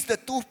squeeze the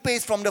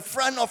toothpaste from the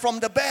front or from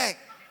the back.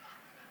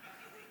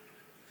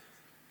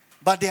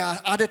 But there are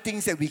other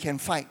things that we can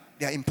fight.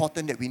 They are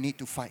important that we need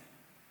to fight.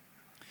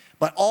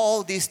 But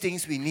all these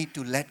things we need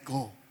to let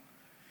go.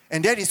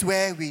 And that is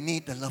where we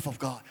need the love of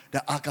God,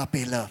 the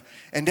agape love.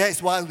 And that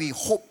is why we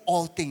hope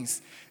all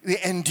things. We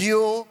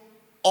endure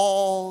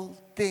all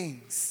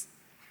things.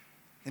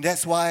 And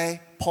that's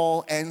why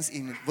Paul ends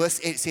in verse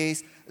 8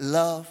 says,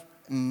 love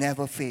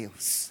never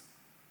fails.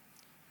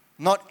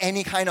 Not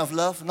any kind of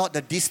love, not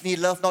the Disney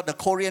love, not the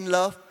Korean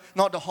love,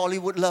 not the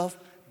Hollywood love,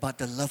 but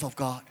the love of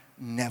God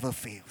never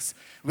fails.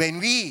 When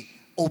we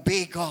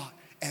obey God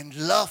and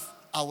love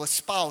our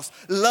spouse,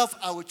 love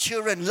our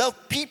children, love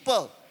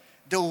people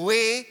the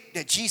way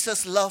that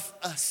Jesus loved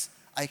us,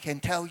 I can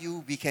tell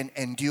you we can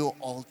endure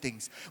all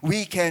things.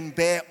 We can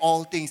bear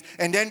all things.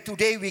 And then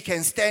today we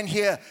can stand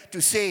here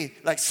to say,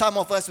 like some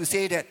of us will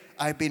say that,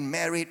 I've been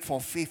married for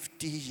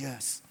 50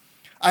 years.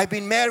 I've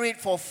been married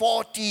for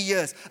 40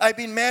 years. I've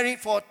been married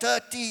for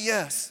 30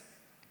 years.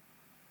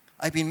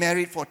 I've been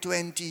married for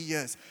 20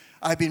 years.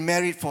 I've been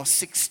married for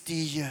 60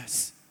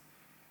 years.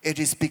 It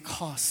is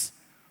because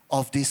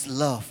of this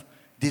love,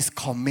 this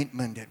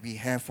commitment that we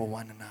have for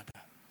one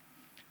another.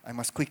 I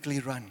must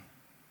quickly run.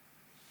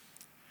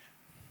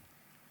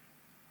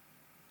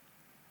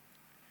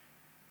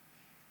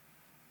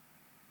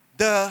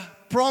 The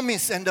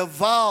promise and the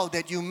vow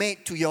that you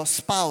made to your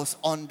spouse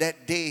on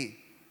that day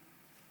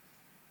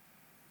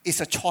is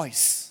a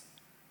choice.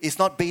 It's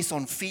not based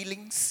on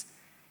feelings.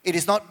 It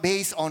is not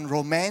based on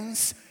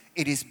romance.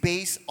 It is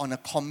based on a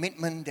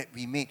commitment that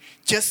we made.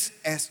 Just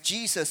as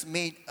Jesus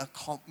made a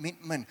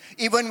commitment.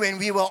 Even when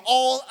we were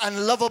all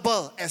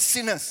unlovable as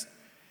sinners,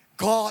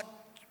 God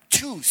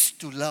chose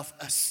to love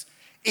us.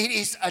 It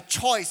is a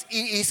choice.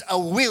 It is a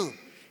will.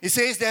 It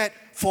says that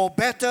for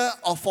better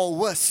or for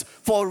worse,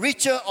 for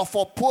richer or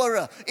for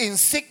poorer, in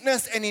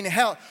sickness and in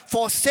health,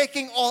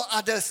 forsaking all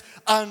others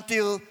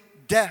until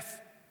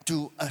death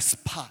do us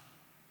part.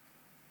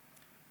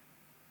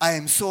 I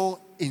am so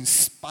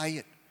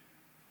inspired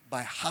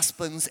by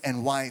husbands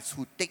and wives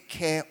who take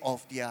care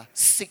of their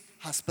sick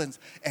husbands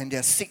and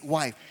their sick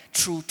wife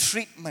through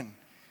treatment,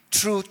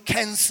 through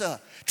cancer,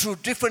 through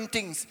different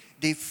things.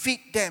 They feed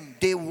them,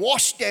 they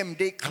wash them,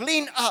 they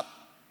clean up.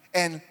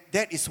 And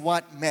that is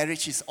what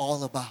marriage is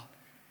all about.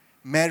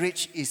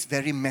 Marriage is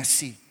very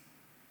messy.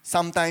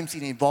 Sometimes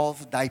it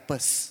involves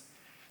diapers.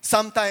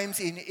 Sometimes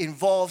it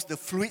involves the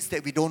fluids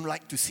that we don't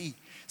like to see.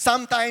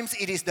 Sometimes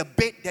it is the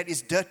bed that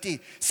is dirty.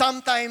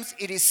 Sometimes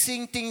it is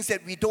seeing things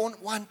that we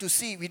don't want to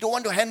see, we don't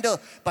want to handle.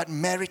 But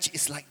marriage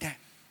is like that.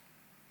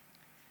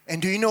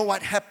 And do you know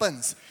what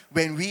happens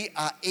when we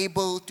are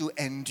able to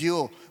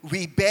endure?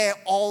 We bear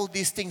all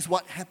these things.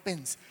 What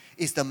happens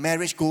is the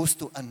marriage goes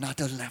to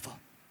another level.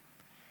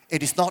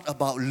 It is not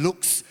about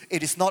looks.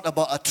 It is not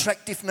about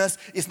attractiveness.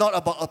 It's not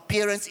about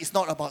appearance. It's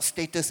not about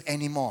status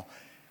anymore.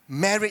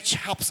 Marriage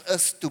helps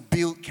us to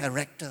build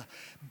character,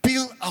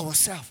 build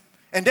ourselves.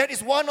 And that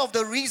is one of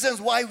the reasons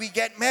why we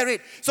get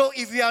married. So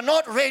if you are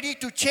not ready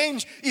to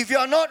change, if you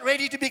are not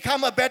ready to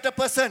become a better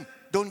person,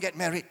 don't get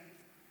married.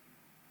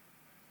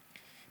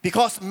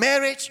 Because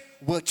marriage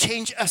will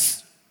change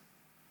us.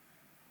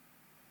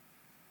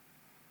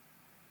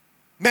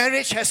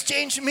 Marriage has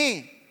changed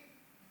me.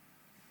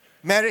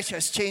 Marriage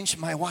has changed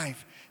my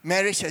wife.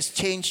 Marriage has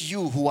changed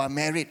you who are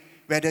married.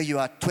 whether you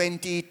are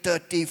 20,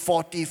 30,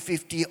 40,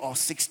 50, or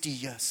 60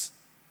 years.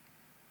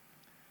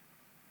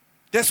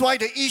 That's why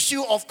the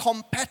issue of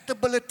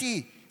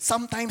compatibility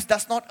sometimes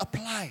does not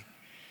apply.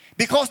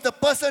 Because the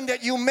person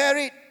that you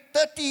married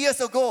 30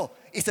 years ago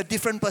is a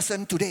different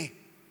person today.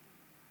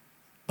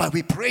 But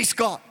we praise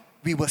God,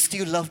 we will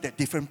still love that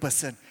different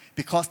person.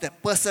 Because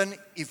that person,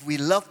 if we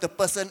love the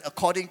person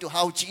according to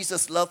how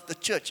Jesus loved the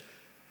church,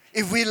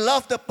 if we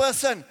love the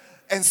person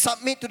and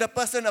submit to the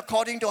person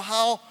according to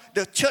how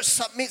the church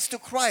submits to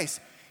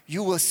Christ,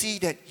 you will see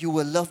that you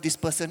will love this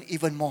person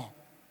even more.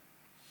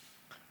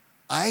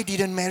 I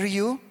didn't marry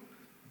you,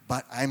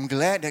 but I'm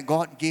glad that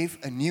God gave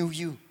a new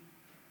you.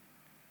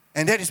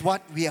 And that is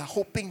what we are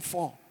hoping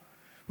for.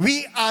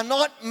 We are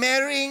not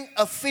marrying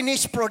a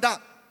finished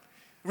product.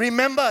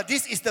 Remember,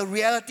 this is the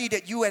reality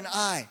that you and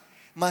I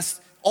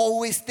must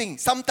always think.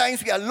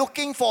 Sometimes we are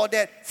looking for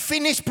that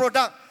finished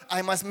product.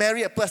 I must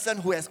marry a person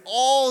who has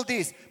all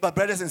this. But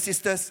brothers and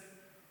sisters,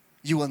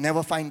 you will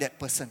never find that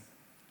person.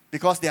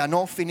 Because there are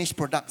no finished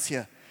products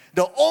here.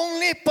 The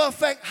only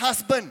perfect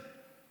husband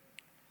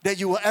that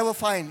you will ever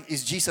find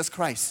is Jesus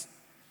Christ.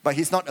 But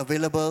He's not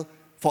available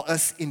for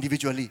us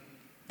individually.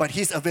 But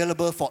He's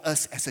available for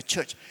us as a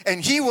church.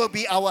 And He will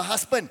be our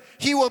husband.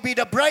 He will be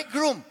the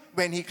bridegroom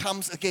when He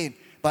comes again.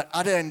 But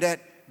other than that,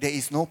 there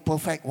is no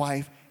perfect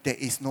wife. There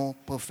is no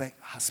perfect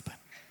husband.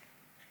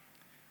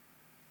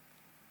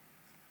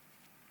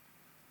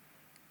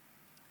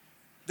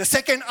 The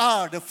second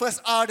R, the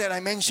first R that I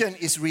mentioned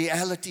is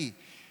reality.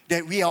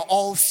 That we are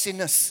all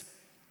sinners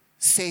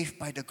saved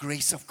by the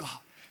grace of God.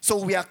 So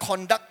we are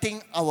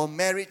conducting our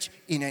marriage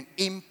in an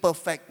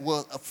imperfect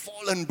world, a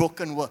fallen,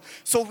 broken world.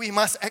 So we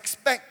must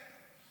expect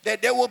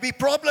that there will be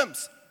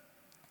problems.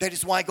 That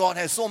is why God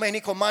has so many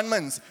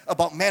commandments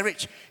about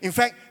marriage. In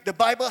fact, the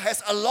Bible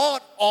has a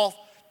lot of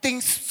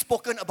things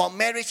spoken about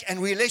marriage and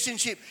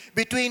relationship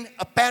between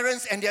a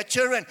parents and their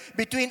children,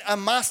 between a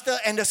master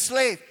and a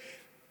slave,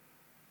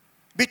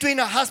 between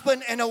a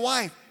husband and a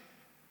wife.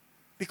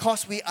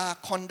 Because we are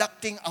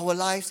conducting our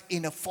lives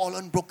in a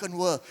fallen, broken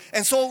world.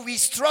 And so we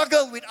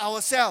struggle with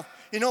ourselves.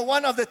 You know,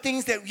 one of the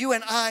things that you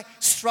and I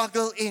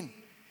struggle in,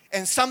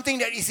 and something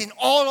that is in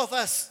all of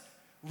us,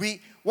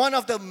 one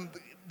of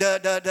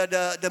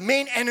the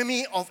main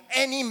enemy of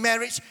any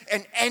marriage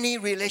and any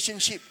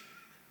relationship,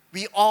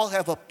 we all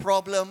have a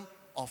problem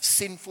of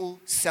sinful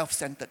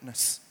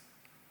self-centeredness.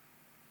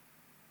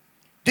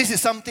 This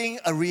is something,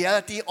 a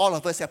reality all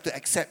of us have to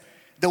accept.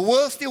 The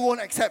world still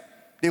won't accept.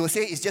 They will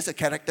say it's just a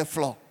character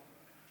flaw.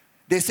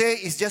 They say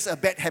it's just a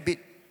bad habit.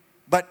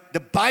 But the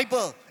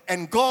Bible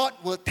and God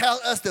will tell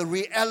us the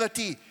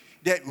reality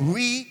that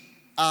we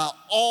are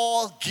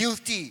all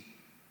guilty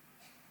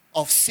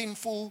of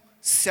sinful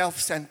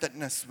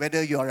self-centeredness.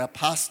 Whether you are a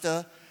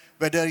pastor,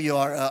 whether you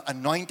are an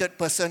anointed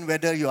person,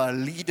 whether you are a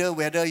leader,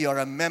 whether you are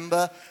a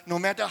member, no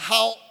matter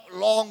how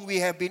long we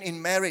have been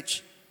in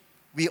marriage,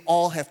 we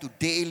all have to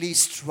daily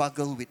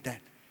struggle with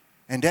that.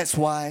 And that's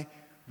why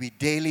we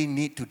daily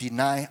need to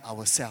deny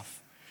ourselves.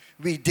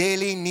 We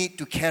daily need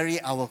to carry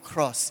our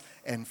cross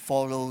and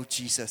follow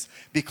Jesus.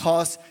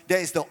 Because that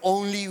is the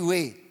only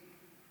way.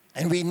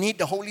 And we need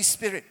the Holy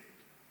Spirit.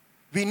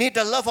 We need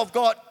the love of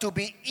God to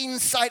be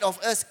inside of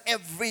us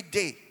every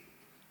day.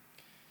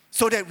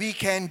 So that we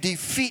can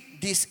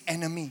defeat this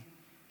enemy.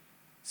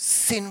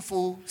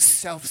 Sinful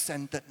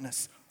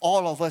self-centeredness.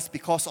 All of us,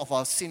 because of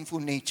our sinful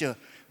nature,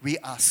 we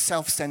are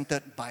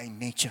self-centered by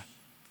nature.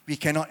 We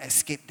cannot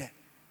escape that.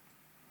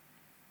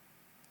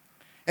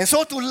 And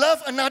so to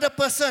love another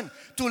person,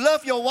 to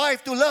love your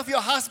wife, to love your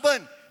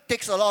husband,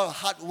 takes a lot of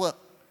hard work.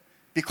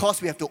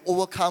 Because we have to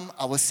overcome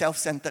our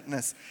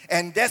self-centeredness.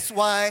 And that's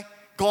why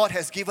God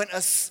has given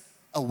us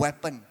a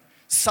weapon.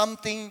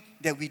 Something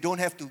that we don't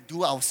have to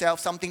do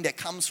ourselves, something that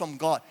comes from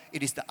God.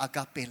 It is the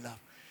agape love.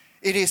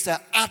 It is an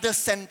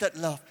other-centered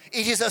love.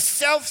 It is a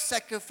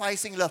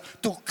self-sacrificing love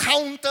to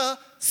counter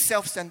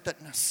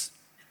self-centeredness.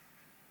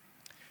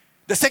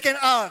 The second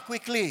R,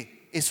 quickly,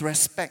 is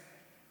respect.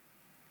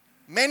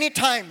 Many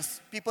times,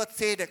 people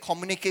say that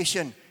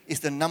communication is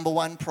the number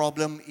one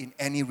problem in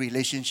any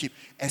relationship,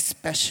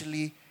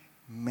 especially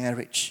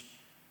marriage.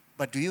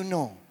 But do you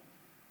know,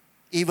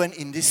 even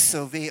in this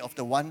survey of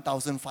the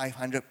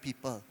 1,500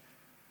 people,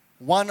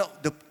 one of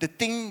the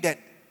thing that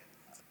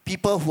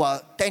people who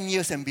are 10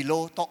 years and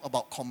below talk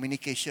about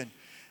communication,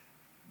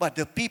 but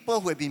the people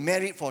who have been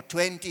married for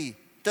 20,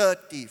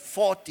 30,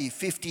 40,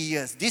 50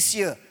 years, this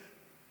year,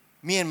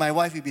 me and my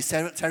wife will be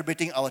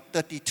celebrating our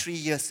 33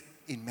 years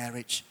in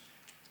marriage.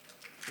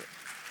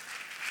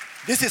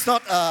 This is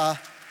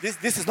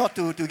not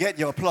to get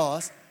your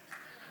applause,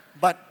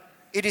 but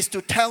it is to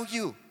tell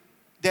you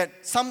that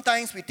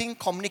sometimes we think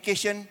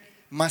communication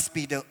must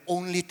be the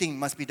only thing,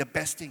 must be the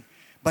best thing.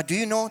 But do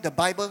you know the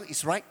Bible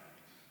is right?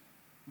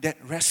 That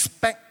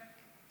respect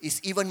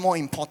is even more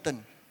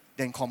important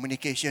than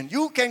communication.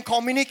 You can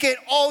communicate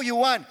all you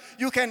want.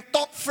 You can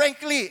talk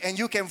frankly and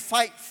you can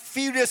fight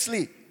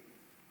furiously.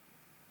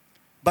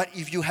 But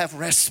if you have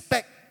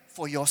respect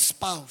for your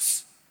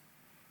spouse,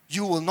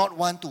 you will not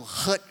want to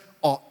hurt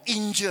or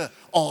injure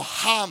or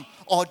harm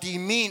or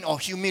demean or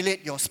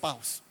humiliate your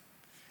spouse.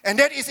 And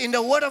that is in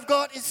the Word of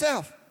God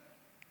itself.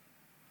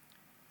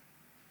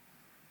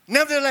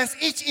 Nevertheless,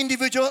 each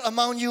individual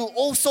among you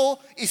also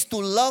is to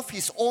love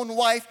his own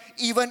wife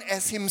even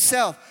as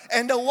himself.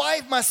 And the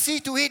wife must see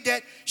to it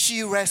that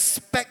she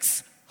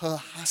respects her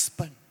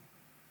husband.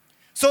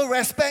 So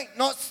respect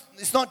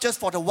it's not just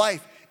for the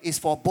wife, it's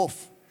for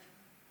both.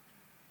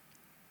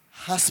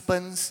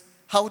 Husbands,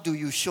 how do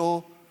you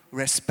show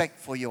respect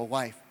for your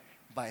wife?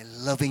 By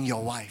loving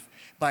your wife,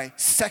 by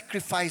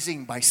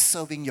sacrificing, by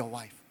serving your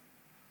wife.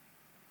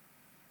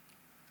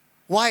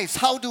 Wives,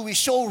 how do we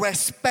show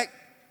respect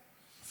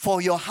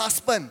for your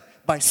husband?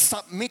 By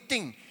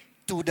submitting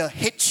to the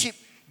headship,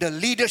 the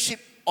leadership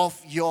of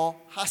your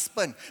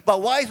husband.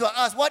 But wives will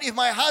ask, what if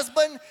my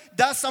husband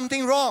does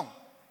something wrong?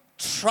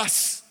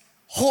 Trust,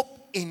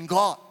 hope in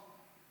God.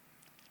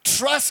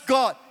 Trust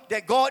God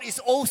that God is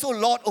also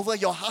Lord over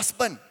your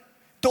husband.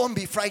 Don't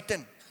be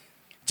frightened.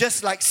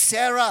 Just like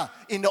Sarah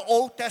in the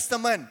Old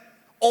Testament,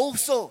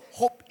 also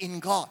hope in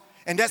God.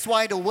 And that's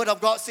why the Word of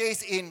God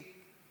says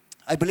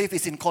I believe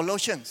it's in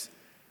Colossians,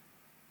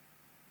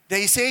 that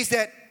He says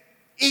that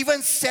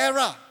even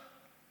Sarah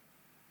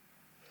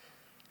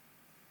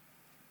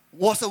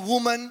was a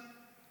woman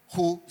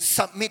who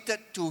submitted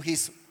to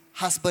his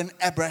husband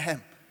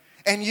Abraham.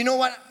 And you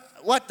know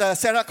what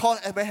Sarah called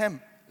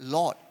Abraham?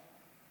 Lord.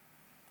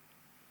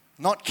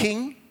 Not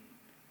king.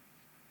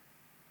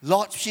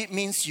 Lordship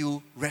means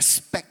you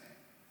respect.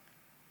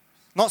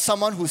 Not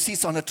someone who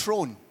sits on a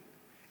throne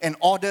and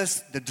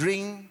orders the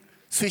drink,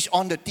 switch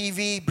on the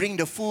TV, bring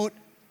the food.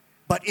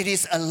 But it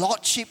is a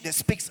lordship that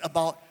speaks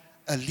about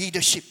a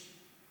leadership.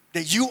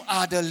 That you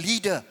are the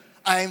leader.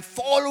 I am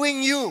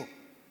following you.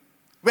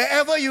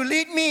 Wherever you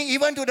lead me,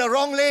 even to the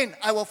wrong lane,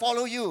 I will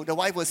follow you, the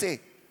wife will say.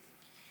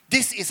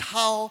 This is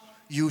how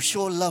you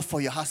show love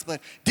for your husband.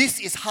 This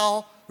is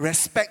how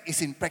respect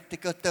is in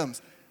practical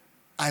terms.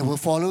 I will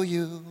follow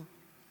you.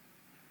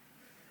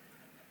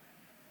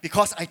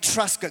 Because I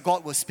trust that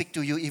God will speak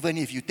to you even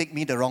if you take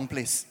me the wrong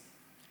place.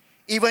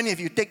 Even if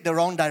you take the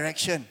wrong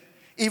direction.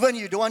 Even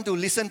if you don't want to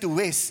listen to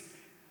ways,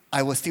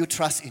 I will still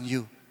trust in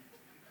you.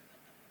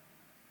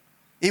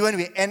 Even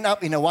if we end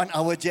up in a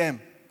 1-hour jam,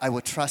 I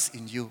will trust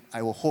in you.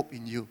 I will hope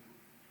in you.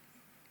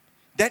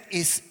 That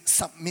is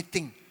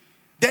submitting.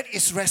 That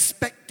is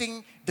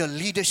respecting the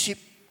leadership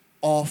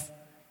of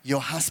your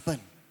husband.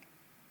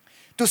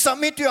 To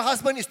submit to your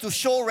husband is to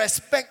show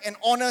respect and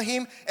honor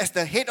him as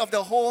the head of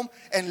the home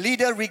and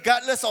leader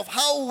regardless of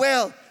how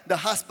well the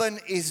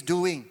husband is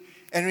doing.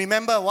 And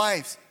remember,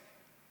 wives,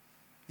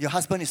 your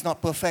husband is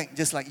not perfect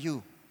just like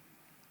you.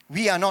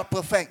 We are not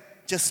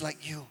perfect just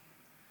like you.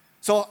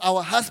 So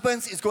our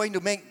husbands is going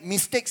to make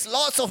mistakes,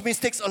 lots of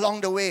mistakes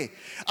along the way.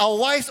 Our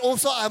wives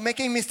also are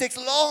making mistakes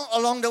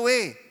along the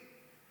way.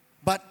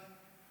 But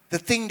the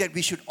thing that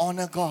we should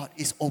honor God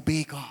is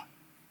obey God.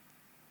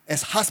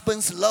 As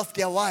husbands love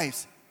their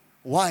wives,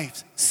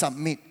 wives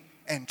submit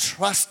and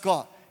trust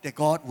God that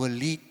God will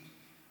lead,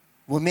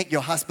 will make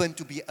your husband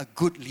to be a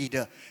good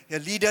leader. A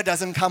leader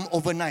doesn't come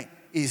overnight.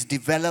 It is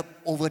developed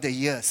over the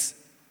years.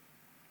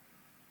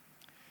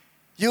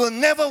 You will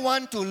never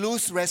want to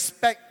lose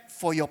respect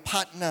for your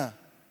partner.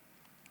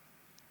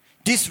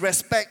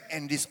 Disrespect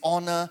and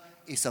dishonor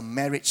is a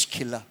marriage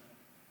killer.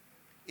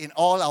 In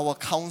all our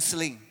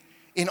counseling,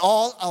 in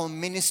all our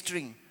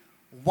ministering,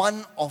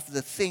 one of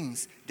the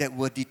things that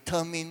will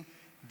determine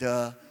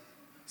the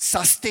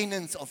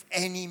sustenance of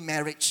any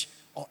marriage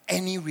or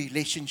any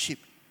relationship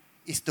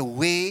is the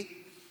way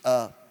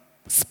a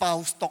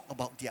spouse talks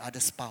about the other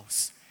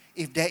spouse.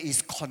 If there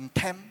is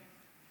contempt,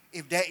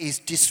 if there is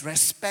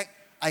disrespect,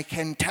 I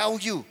can tell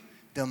you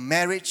the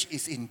marriage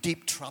is in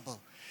deep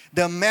trouble.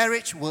 The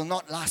marriage will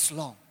not last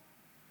long.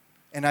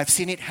 And I've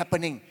seen it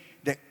happening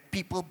that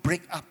people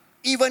break up.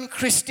 Even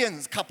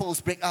Christians,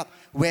 couples break up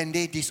when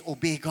they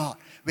disobey God,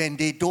 when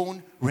they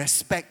don't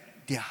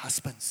respect their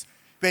husbands,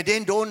 when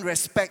they don't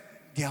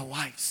respect their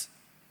wives.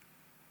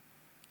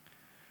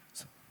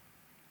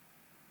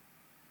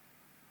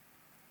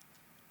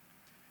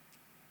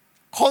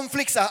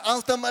 Conflicts are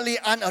ultimately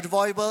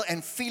unavoidable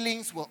and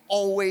feelings will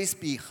always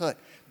be hurt.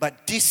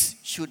 But this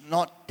should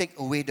not take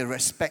away the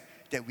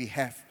respect that we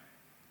have.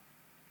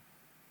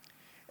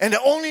 And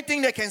the only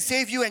thing that can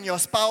save you and your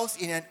spouse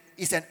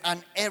is an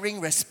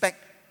unerring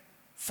respect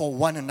for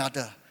one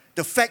another.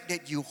 The fact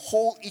that you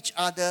hold each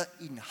other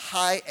in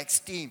high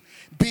esteem.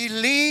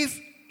 Believe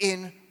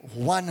in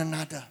one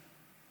another.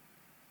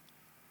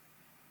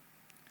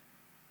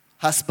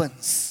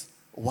 Husbands,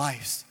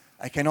 wives,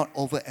 I cannot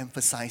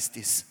overemphasize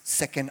this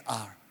second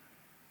R.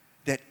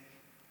 That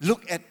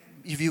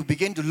if you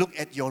begin to look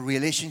at your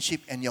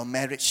relationship and your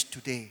marriage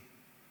today,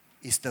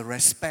 is the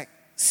respect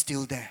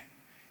still there?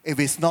 If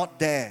it's not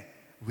there,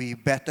 we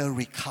better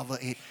recover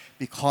it,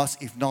 because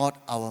if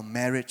not, our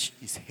marriage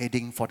is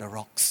heading for the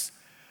rocks.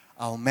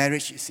 Our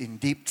marriage is in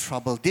deep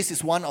trouble. This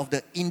is one of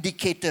the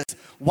indicators,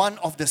 one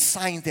of the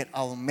signs that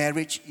our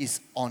marriage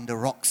is on the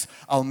rocks.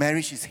 Our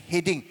marriage is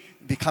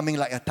becoming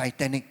like a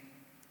Titanic.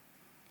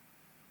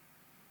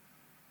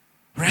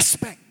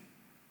 Respect.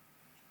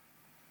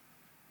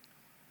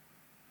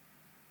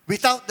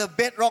 Without the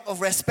bedrock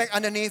of respect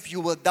underneath, you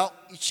will doubt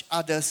each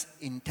other's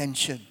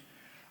intention.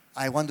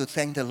 I want to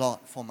thank the Lord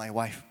for my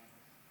wife.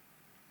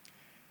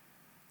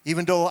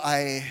 Even though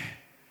I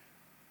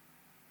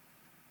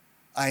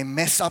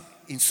messed up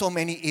in so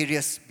many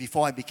areas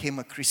before I became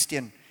a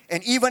Christian,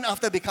 and even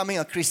after becoming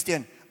a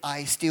Christian,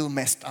 I still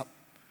messed up.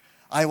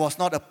 I was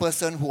not a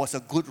person who was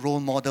a good role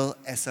model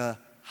as a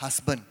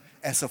husband,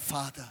 as a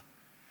father.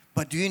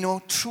 But do you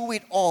know, through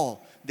it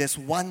all, there's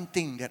one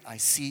thing that I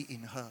see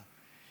in her.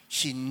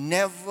 She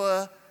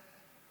never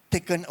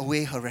taken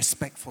away her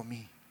respect for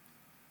me.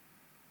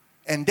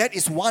 And that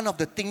is one of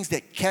the things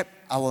that kept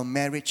our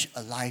marriage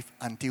alive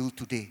until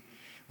today.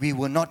 We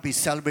will not be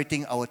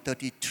celebrating our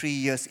 33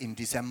 years in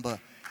December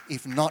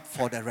if not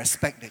for the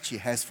respect that she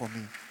has for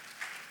me.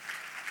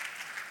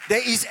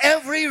 There is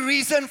every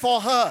reason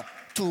for her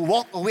to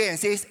walk away and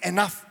say,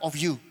 enough of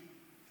you.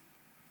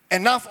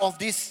 Enough of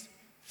this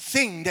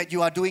thing that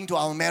you are doing to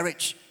our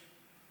marriage.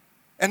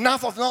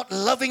 Enough of not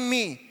loving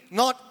me,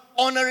 not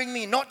honoring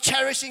me, not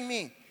cherishing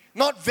me,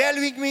 not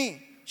valuing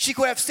me. She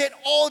could have said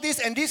all this,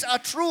 and these are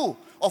true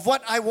of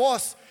what I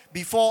was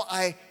before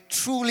I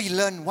truly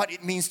learned what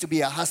it means to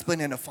be a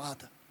husband and a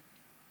father.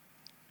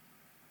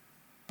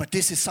 But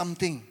this is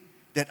something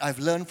that I've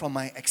learned from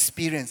my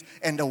experience.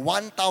 And the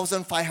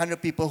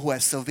 1,500 people who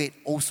have surveyed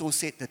also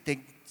said the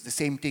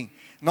same thing.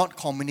 Not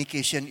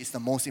communication is the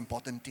most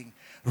important thing.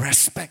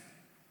 Respect.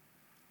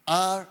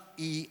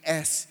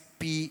 R-E-S-P-E-C-T.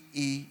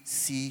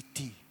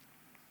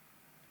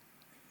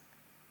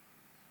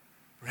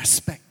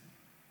 Respect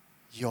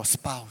your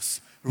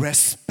spouse.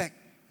 Respect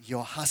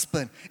your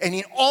husband. And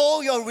in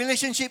all your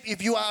relationship,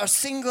 if you are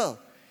single,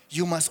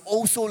 you must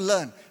also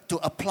learn to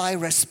apply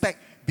respect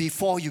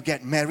before you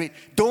get married.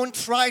 Don't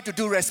try to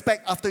do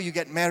respect after you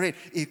get married.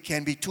 It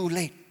can be too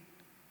late.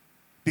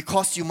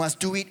 Because you must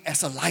do it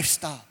as a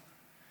lifestyle.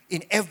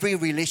 In every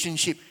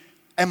relationship,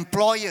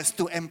 employers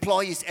to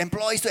employees,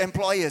 employees to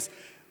employers,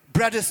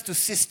 brothers to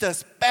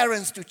sisters,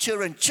 parents to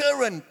children,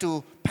 children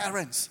to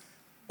parents.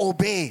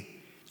 Obey.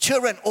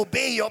 Children,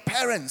 obey your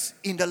parents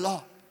in the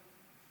law.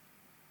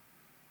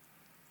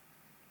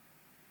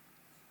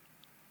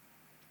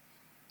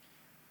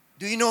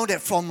 Do you know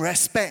that from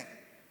respect,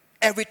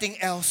 everything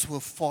else will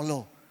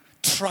follow?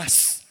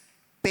 Trust,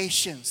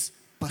 patience,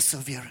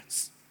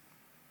 perseverance.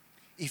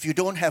 If you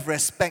don't have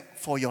respect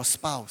for your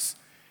spouse,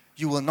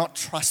 you will not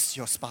trust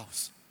your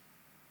spouse.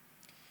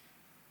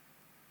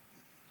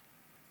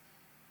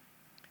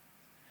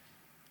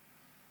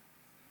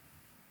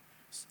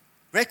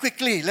 Very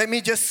quickly, let me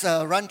just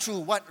run through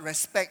what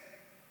respect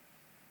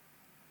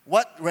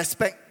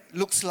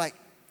looks like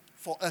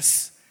for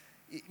us.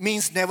 It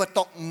means never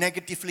talk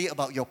negatively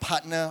about your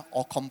partner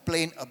or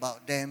complain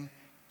about them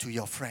to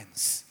your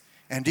friends.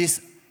 And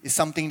this is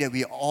something that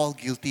we are all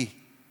guilty.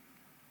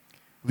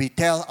 We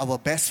tell our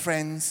best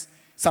friends,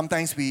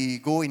 sometimes we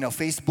go in a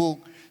Facebook,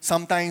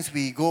 sometimes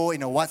we go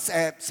in a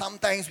WhatsApp,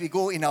 sometimes we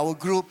go in our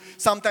group,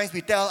 sometimes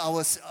we tell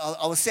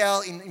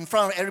ourselves in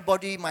front of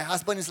everybody, my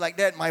husband is like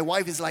that, my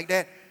wife is like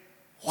that.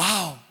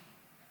 Wow,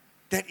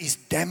 that is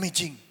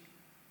damaging.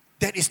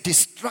 That is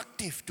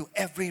destructive to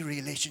every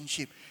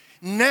relationship.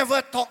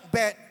 Never talk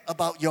bad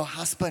about your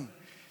husband.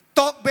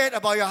 Talk bad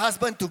about your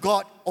husband to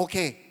God,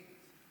 okay.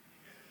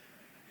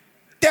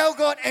 Tell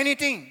God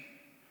anything.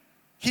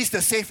 He's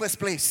the safest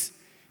place.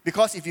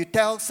 Because if you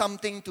tell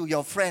something to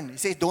your friend, he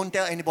says, don't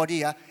tell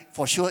anybody,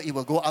 for sure it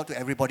will go out to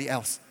everybody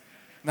else.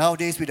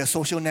 Nowadays with the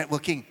social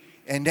networking,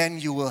 and then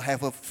you will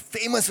have a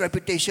famous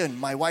reputation.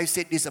 My wife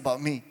said this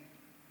about me.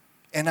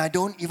 And I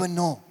don't even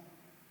know.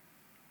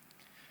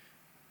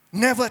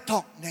 Never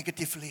talk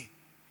negatively.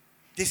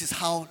 This is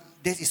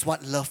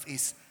what love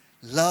is.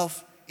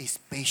 Love is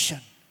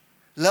patient.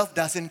 Love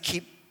doesn't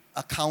keep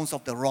accounts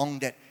of the wrong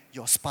that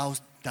your spouse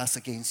does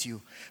against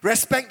you.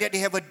 Respect that they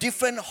have a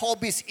different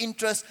hobbies,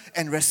 interests,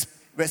 and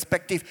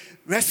respective.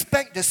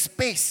 Respect the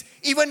space.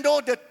 Even though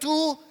the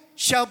two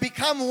shall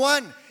become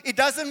one, it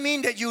doesn't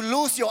mean that you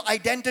lose your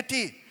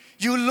identity.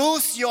 You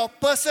lose your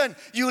person.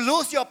 You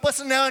lose your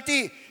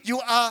personality. You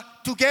are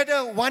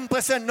together one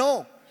person.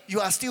 No,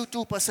 you are still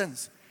two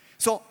persons.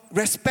 So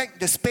respect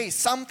the space.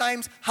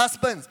 Sometimes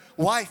husbands,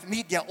 wives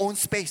need their own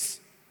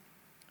space.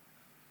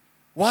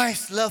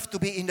 Wives love to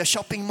be in the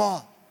shopping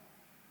mall.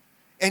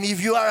 And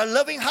if you are a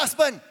loving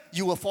husband,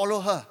 you will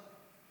follow her.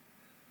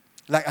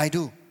 Like I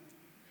do.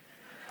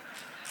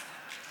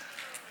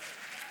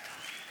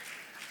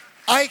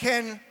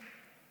 I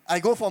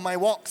go for my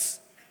walks.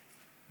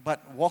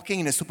 But walking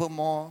in the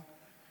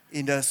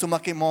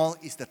supermarket mall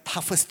is the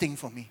toughest thing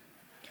for me.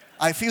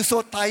 I feel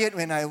so tired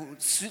when I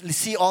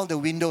see all the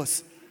window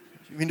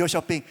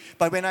shopping.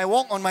 But when I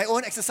walk on my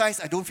own exercise,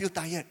 I don't feel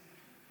tired.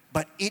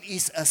 But it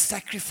is a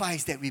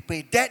sacrifice that we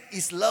pay. That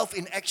is love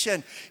in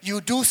action. You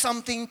do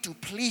something to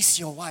please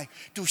your wife,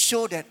 to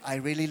show that I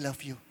really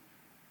love you.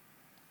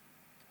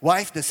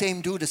 Wife,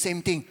 do the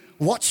same thing.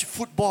 Watch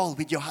football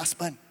with your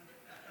husband.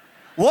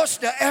 Watch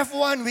the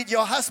F1 with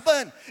your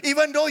husband.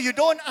 Even though you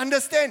don't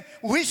understand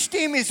which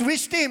team is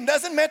which team,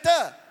 doesn't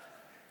matter.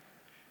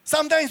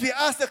 Sometimes we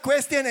ask the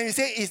question and we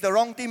say, is the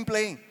wrong team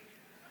playing?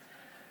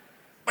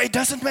 But it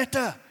doesn't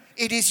matter.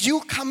 It is you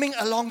coming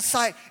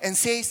alongside and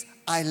says,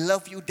 I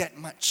love you that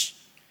much,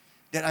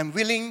 that I'm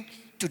willing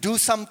to do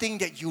something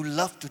that you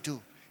love to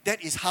do.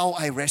 That is how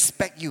I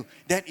respect you.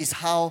 That is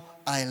how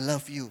I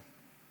love you.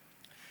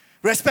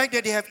 Respect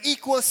that they have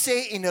equal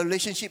say in a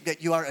relationship,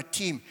 that you are a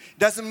team.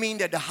 Doesn't mean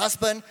that the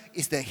husband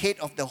is the head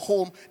of the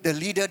home. The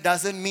leader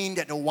doesn't mean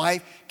that the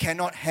wife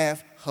cannot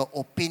have her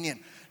opinion.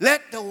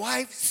 Let the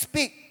wife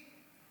speak.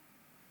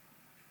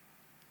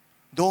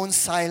 Don't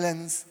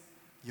silence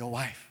your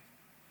wife.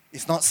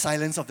 It's not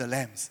silence of the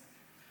lambs.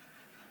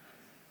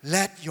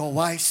 Let your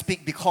wife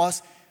speak,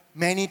 because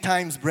many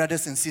times,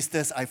 brothers and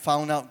sisters, I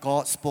found out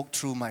God spoke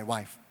through my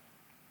wife.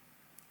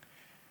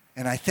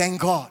 And I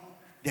thank God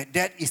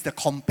that is the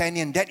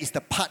companion, that is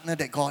the partner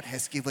that God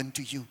has given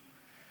to you.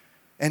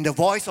 And the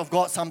voice of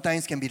God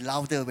sometimes can be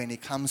louder when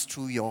it comes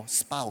through your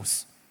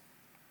spouse.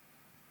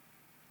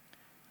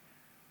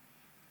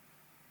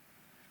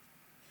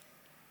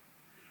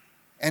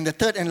 And the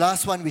third and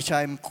last one, which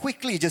I'm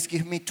quickly, just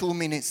give me 2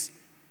 minutes,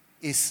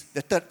 is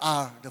the third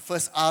R. The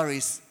first R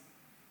is,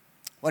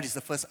 what is the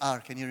first R?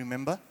 Can you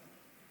remember?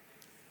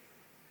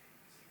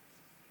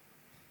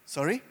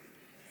 Sorry?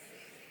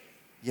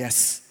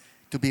 Yes,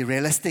 to be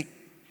realistic.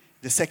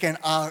 The second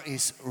R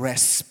is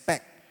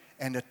respect.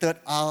 And the third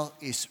R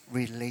is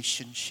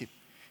relationship.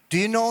 Do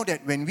you know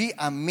that when we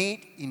are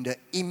made in the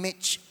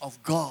image of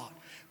God,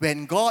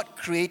 when God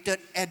created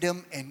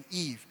Adam and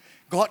Eve,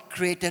 God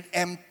created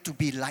them to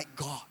be like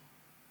God.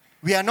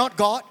 We are not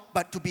God,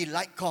 but to be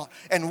like God.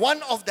 And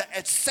one of the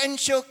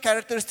essential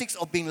characteristics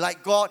of being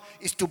like God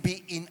is to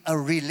be in a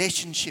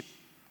relationship.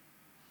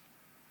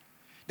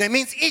 That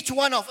means each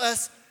one of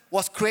us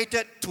was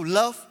created to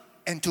love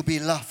and to be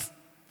loved.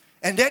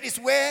 And that is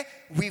where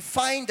we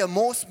find the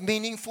most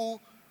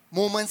meaningful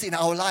moments in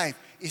our life,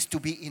 is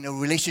to be in a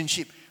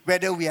relationship.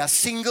 Whether we are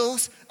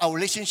singles, our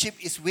relationship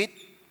is with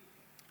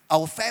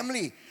our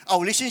family.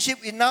 Our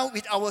relationship is now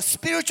with our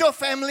spiritual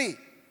family.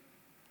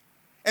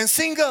 And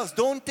singles,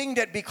 don't think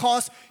that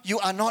because you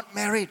are not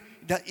married,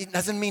 that it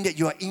doesn't mean that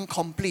you are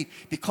incomplete.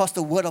 Because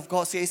the Word of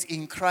God says,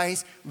 in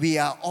Christ, we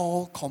are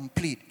all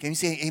complete. Can you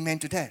say amen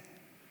to that?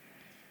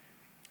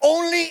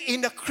 Only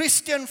in the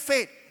Christian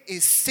faith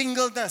is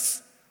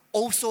singleness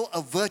also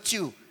a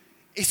virtue.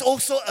 It's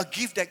also a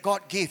gift that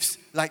God gives.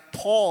 Like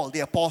Paul,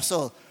 the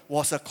apostle,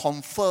 was a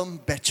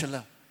confirmed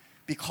bachelor,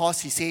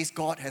 because he says,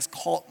 God has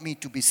called me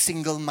to be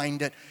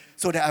single-minded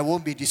so that I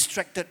won't be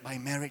distracted by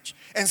marriage.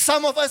 And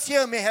some of us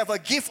here may have a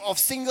gift of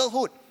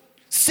singlehood,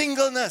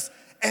 singleness,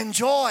 and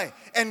joy.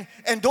 And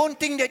don't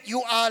think that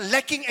you are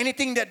lacking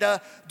anything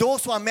that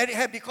those who are married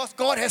have, because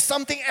God has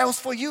something else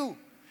for you.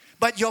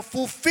 But your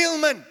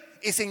fulfillment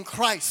is in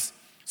Christ.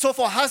 So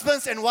for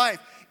husbands and wives,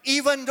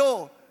 even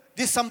though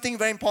this is something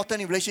very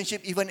important in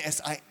relationship, even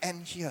as I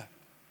end here,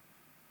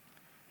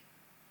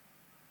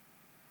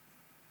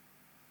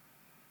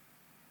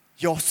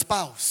 your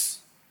spouse,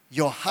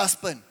 your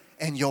husband,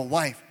 and your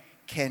wife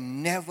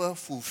can never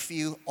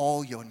fulfill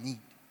all your need.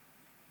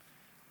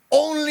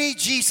 Only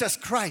Jesus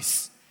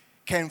Christ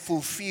can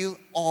fulfill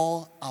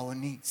all our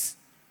needs.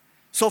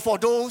 So for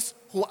those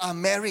who are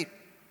married,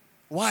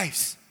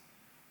 wives,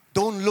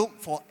 don't look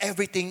for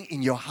everything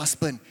in your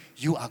husband.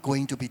 You are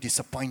going to be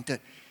disappointed.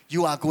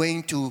 You are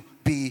going to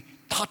be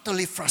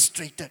totally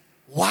frustrated.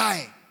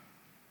 Why?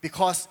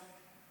 Because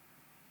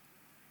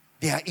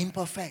they are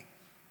imperfect.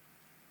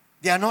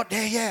 They are not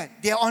there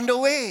yet. They are on the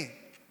way,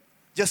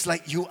 just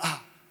like you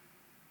are.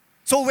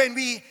 So when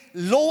we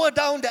lower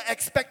down the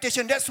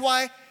expectation, that's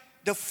why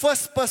the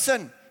first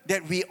person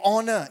that we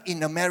honor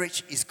in a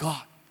marriage is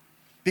God.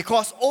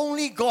 Because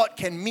only God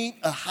can meet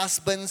a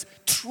husband's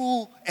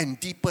true and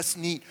deepest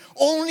need.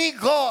 Only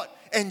God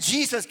and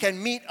Jesus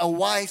can meet a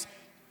wife's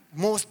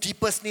most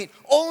deepest need.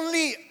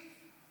 Only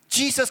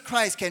Jesus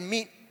Christ can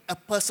meet a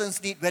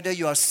person's need, whether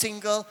you are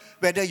single,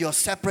 whether you are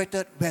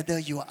separated, whether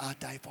you are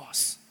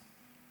divorced.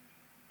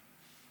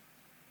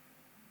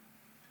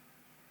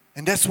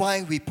 And that's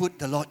why we put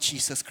the Lord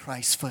Jesus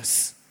Christ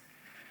first.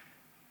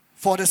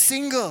 For the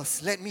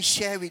singles, let me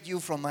share with you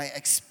from my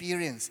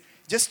experience,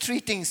 just 3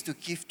 things to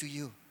give to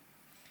you.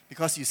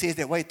 Because you say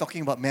that, why are you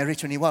talking about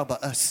marriage only? What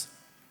about us?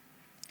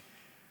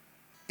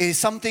 It is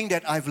something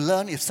that I've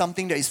learned, it's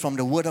something that is from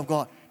the Word of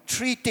God.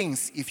 3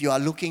 things if you are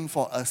looking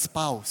for a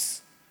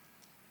spouse.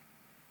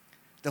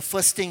 The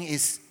first thing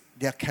is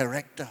their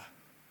character.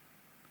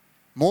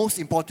 Most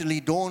importantly,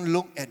 don't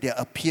look at their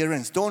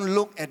appearance. Don't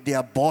look at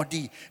their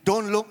body.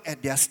 Don't look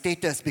at their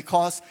status,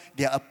 because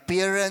their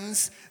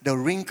appearance, the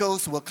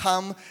wrinkles will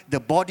come, the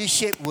body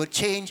shape will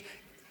change,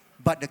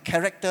 but the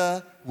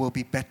character will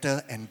be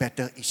better and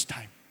better each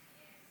time.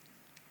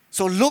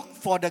 So look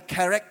for the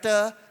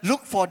character,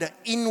 look for the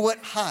inward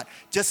heart,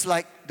 just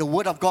like the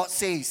Word of God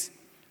says.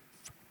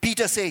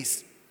 Peter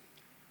says,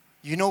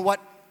 you know what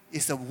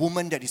is a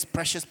woman that is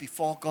precious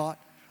before God?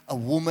 A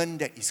woman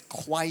that is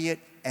quiet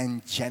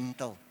and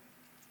gentle.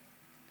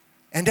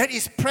 And that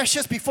is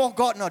precious before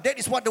God now. That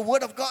is what the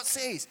Word of God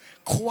says.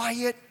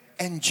 Quiet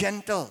and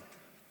gentle.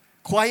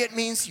 Quiet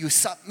means you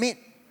submit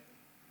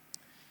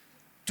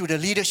to the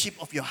leadership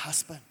of your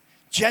husband.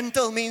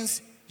 Gentle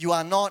means you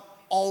are not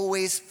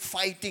always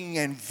fighting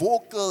and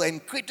vocal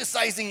and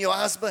criticizing your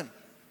husband.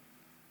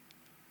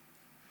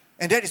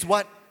 And that is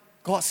what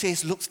God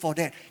says looks for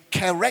that.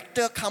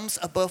 Character comes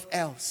above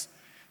else.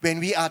 When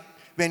we are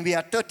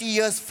 30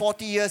 years,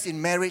 40 years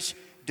in marriage,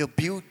 the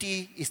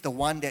beauty is the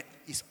one that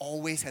has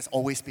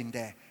always been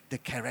there. The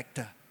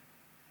character.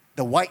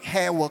 The white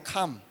hair will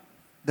come.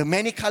 The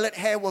many-colored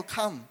hair will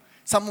come.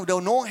 Some of the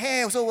no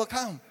hair also will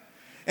come.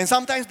 And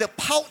sometimes the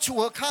pouch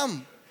will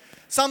come.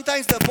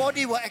 Sometimes the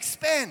body will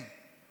expand.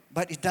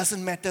 But it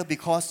doesn't matter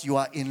because you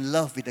are in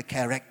love with the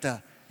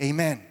character.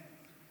 Amen.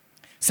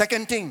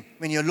 Second thing,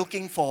 when you're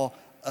looking for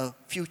a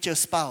future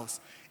spouse,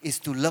 is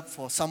to look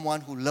for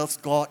someone who loves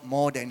God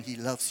more than he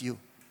loves you.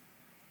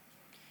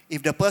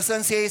 If the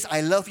person says, I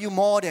love you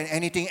more than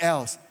anything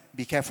else,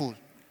 be careful.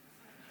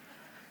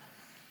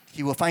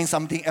 He will find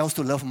something else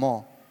to love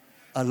more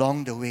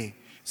along the way.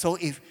 So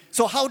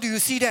how do you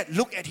see that?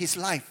 Look at his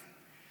life.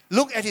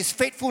 Look at his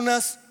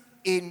faithfulness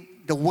in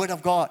the Word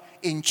of God,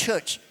 in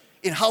church,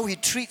 in how he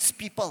treats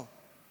people.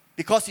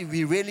 Because if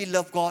we really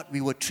love God,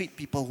 we will treat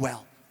people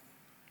well.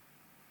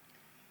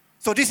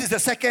 So this is the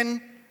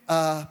second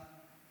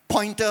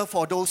pointer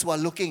for those who are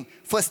looking.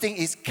 First thing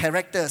is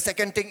character.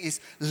 Second thing is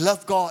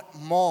love God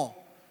more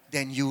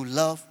than you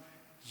love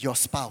your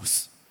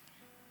spouse.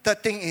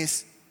 Third thing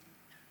is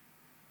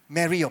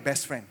marry your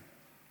best friend.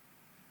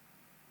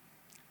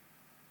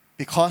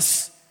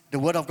 Because the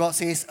Word of God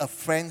says a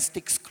friend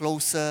sticks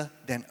closer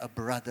than a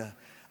brother.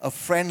 A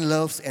friend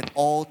loves at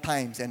all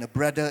times, and a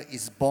brother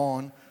is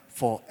born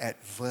for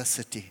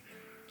adversity.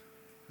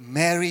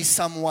 Marry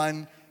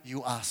someone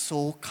you are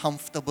so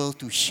comfortable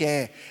to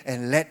share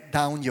and let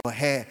down your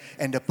hair,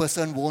 and the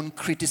person won't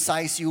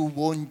criticize you,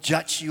 won't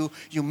judge you.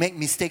 You make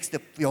mistakes,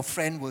 your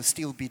friend will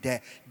still be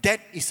there. That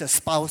is a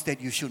spouse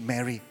that you should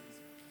marry.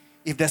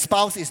 If the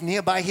spouse is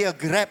nearby here,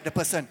 grab the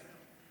person.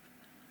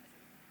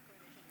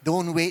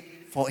 Don't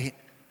wait for it.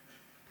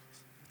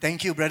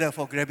 Thank you, brother,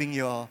 for grabbing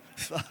your...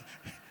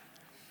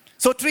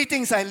 So 3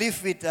 things I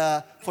leave with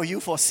for you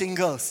for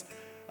singles.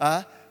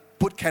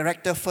 Put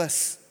character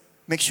first.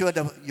 Make sure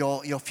that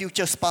your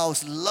future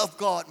spouse loves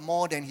God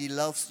more than he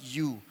loves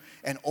you.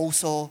 And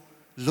also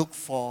look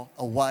for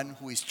a one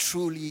who is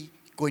truly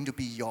going to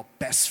be your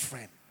best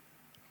friend.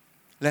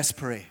 Let's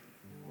pray.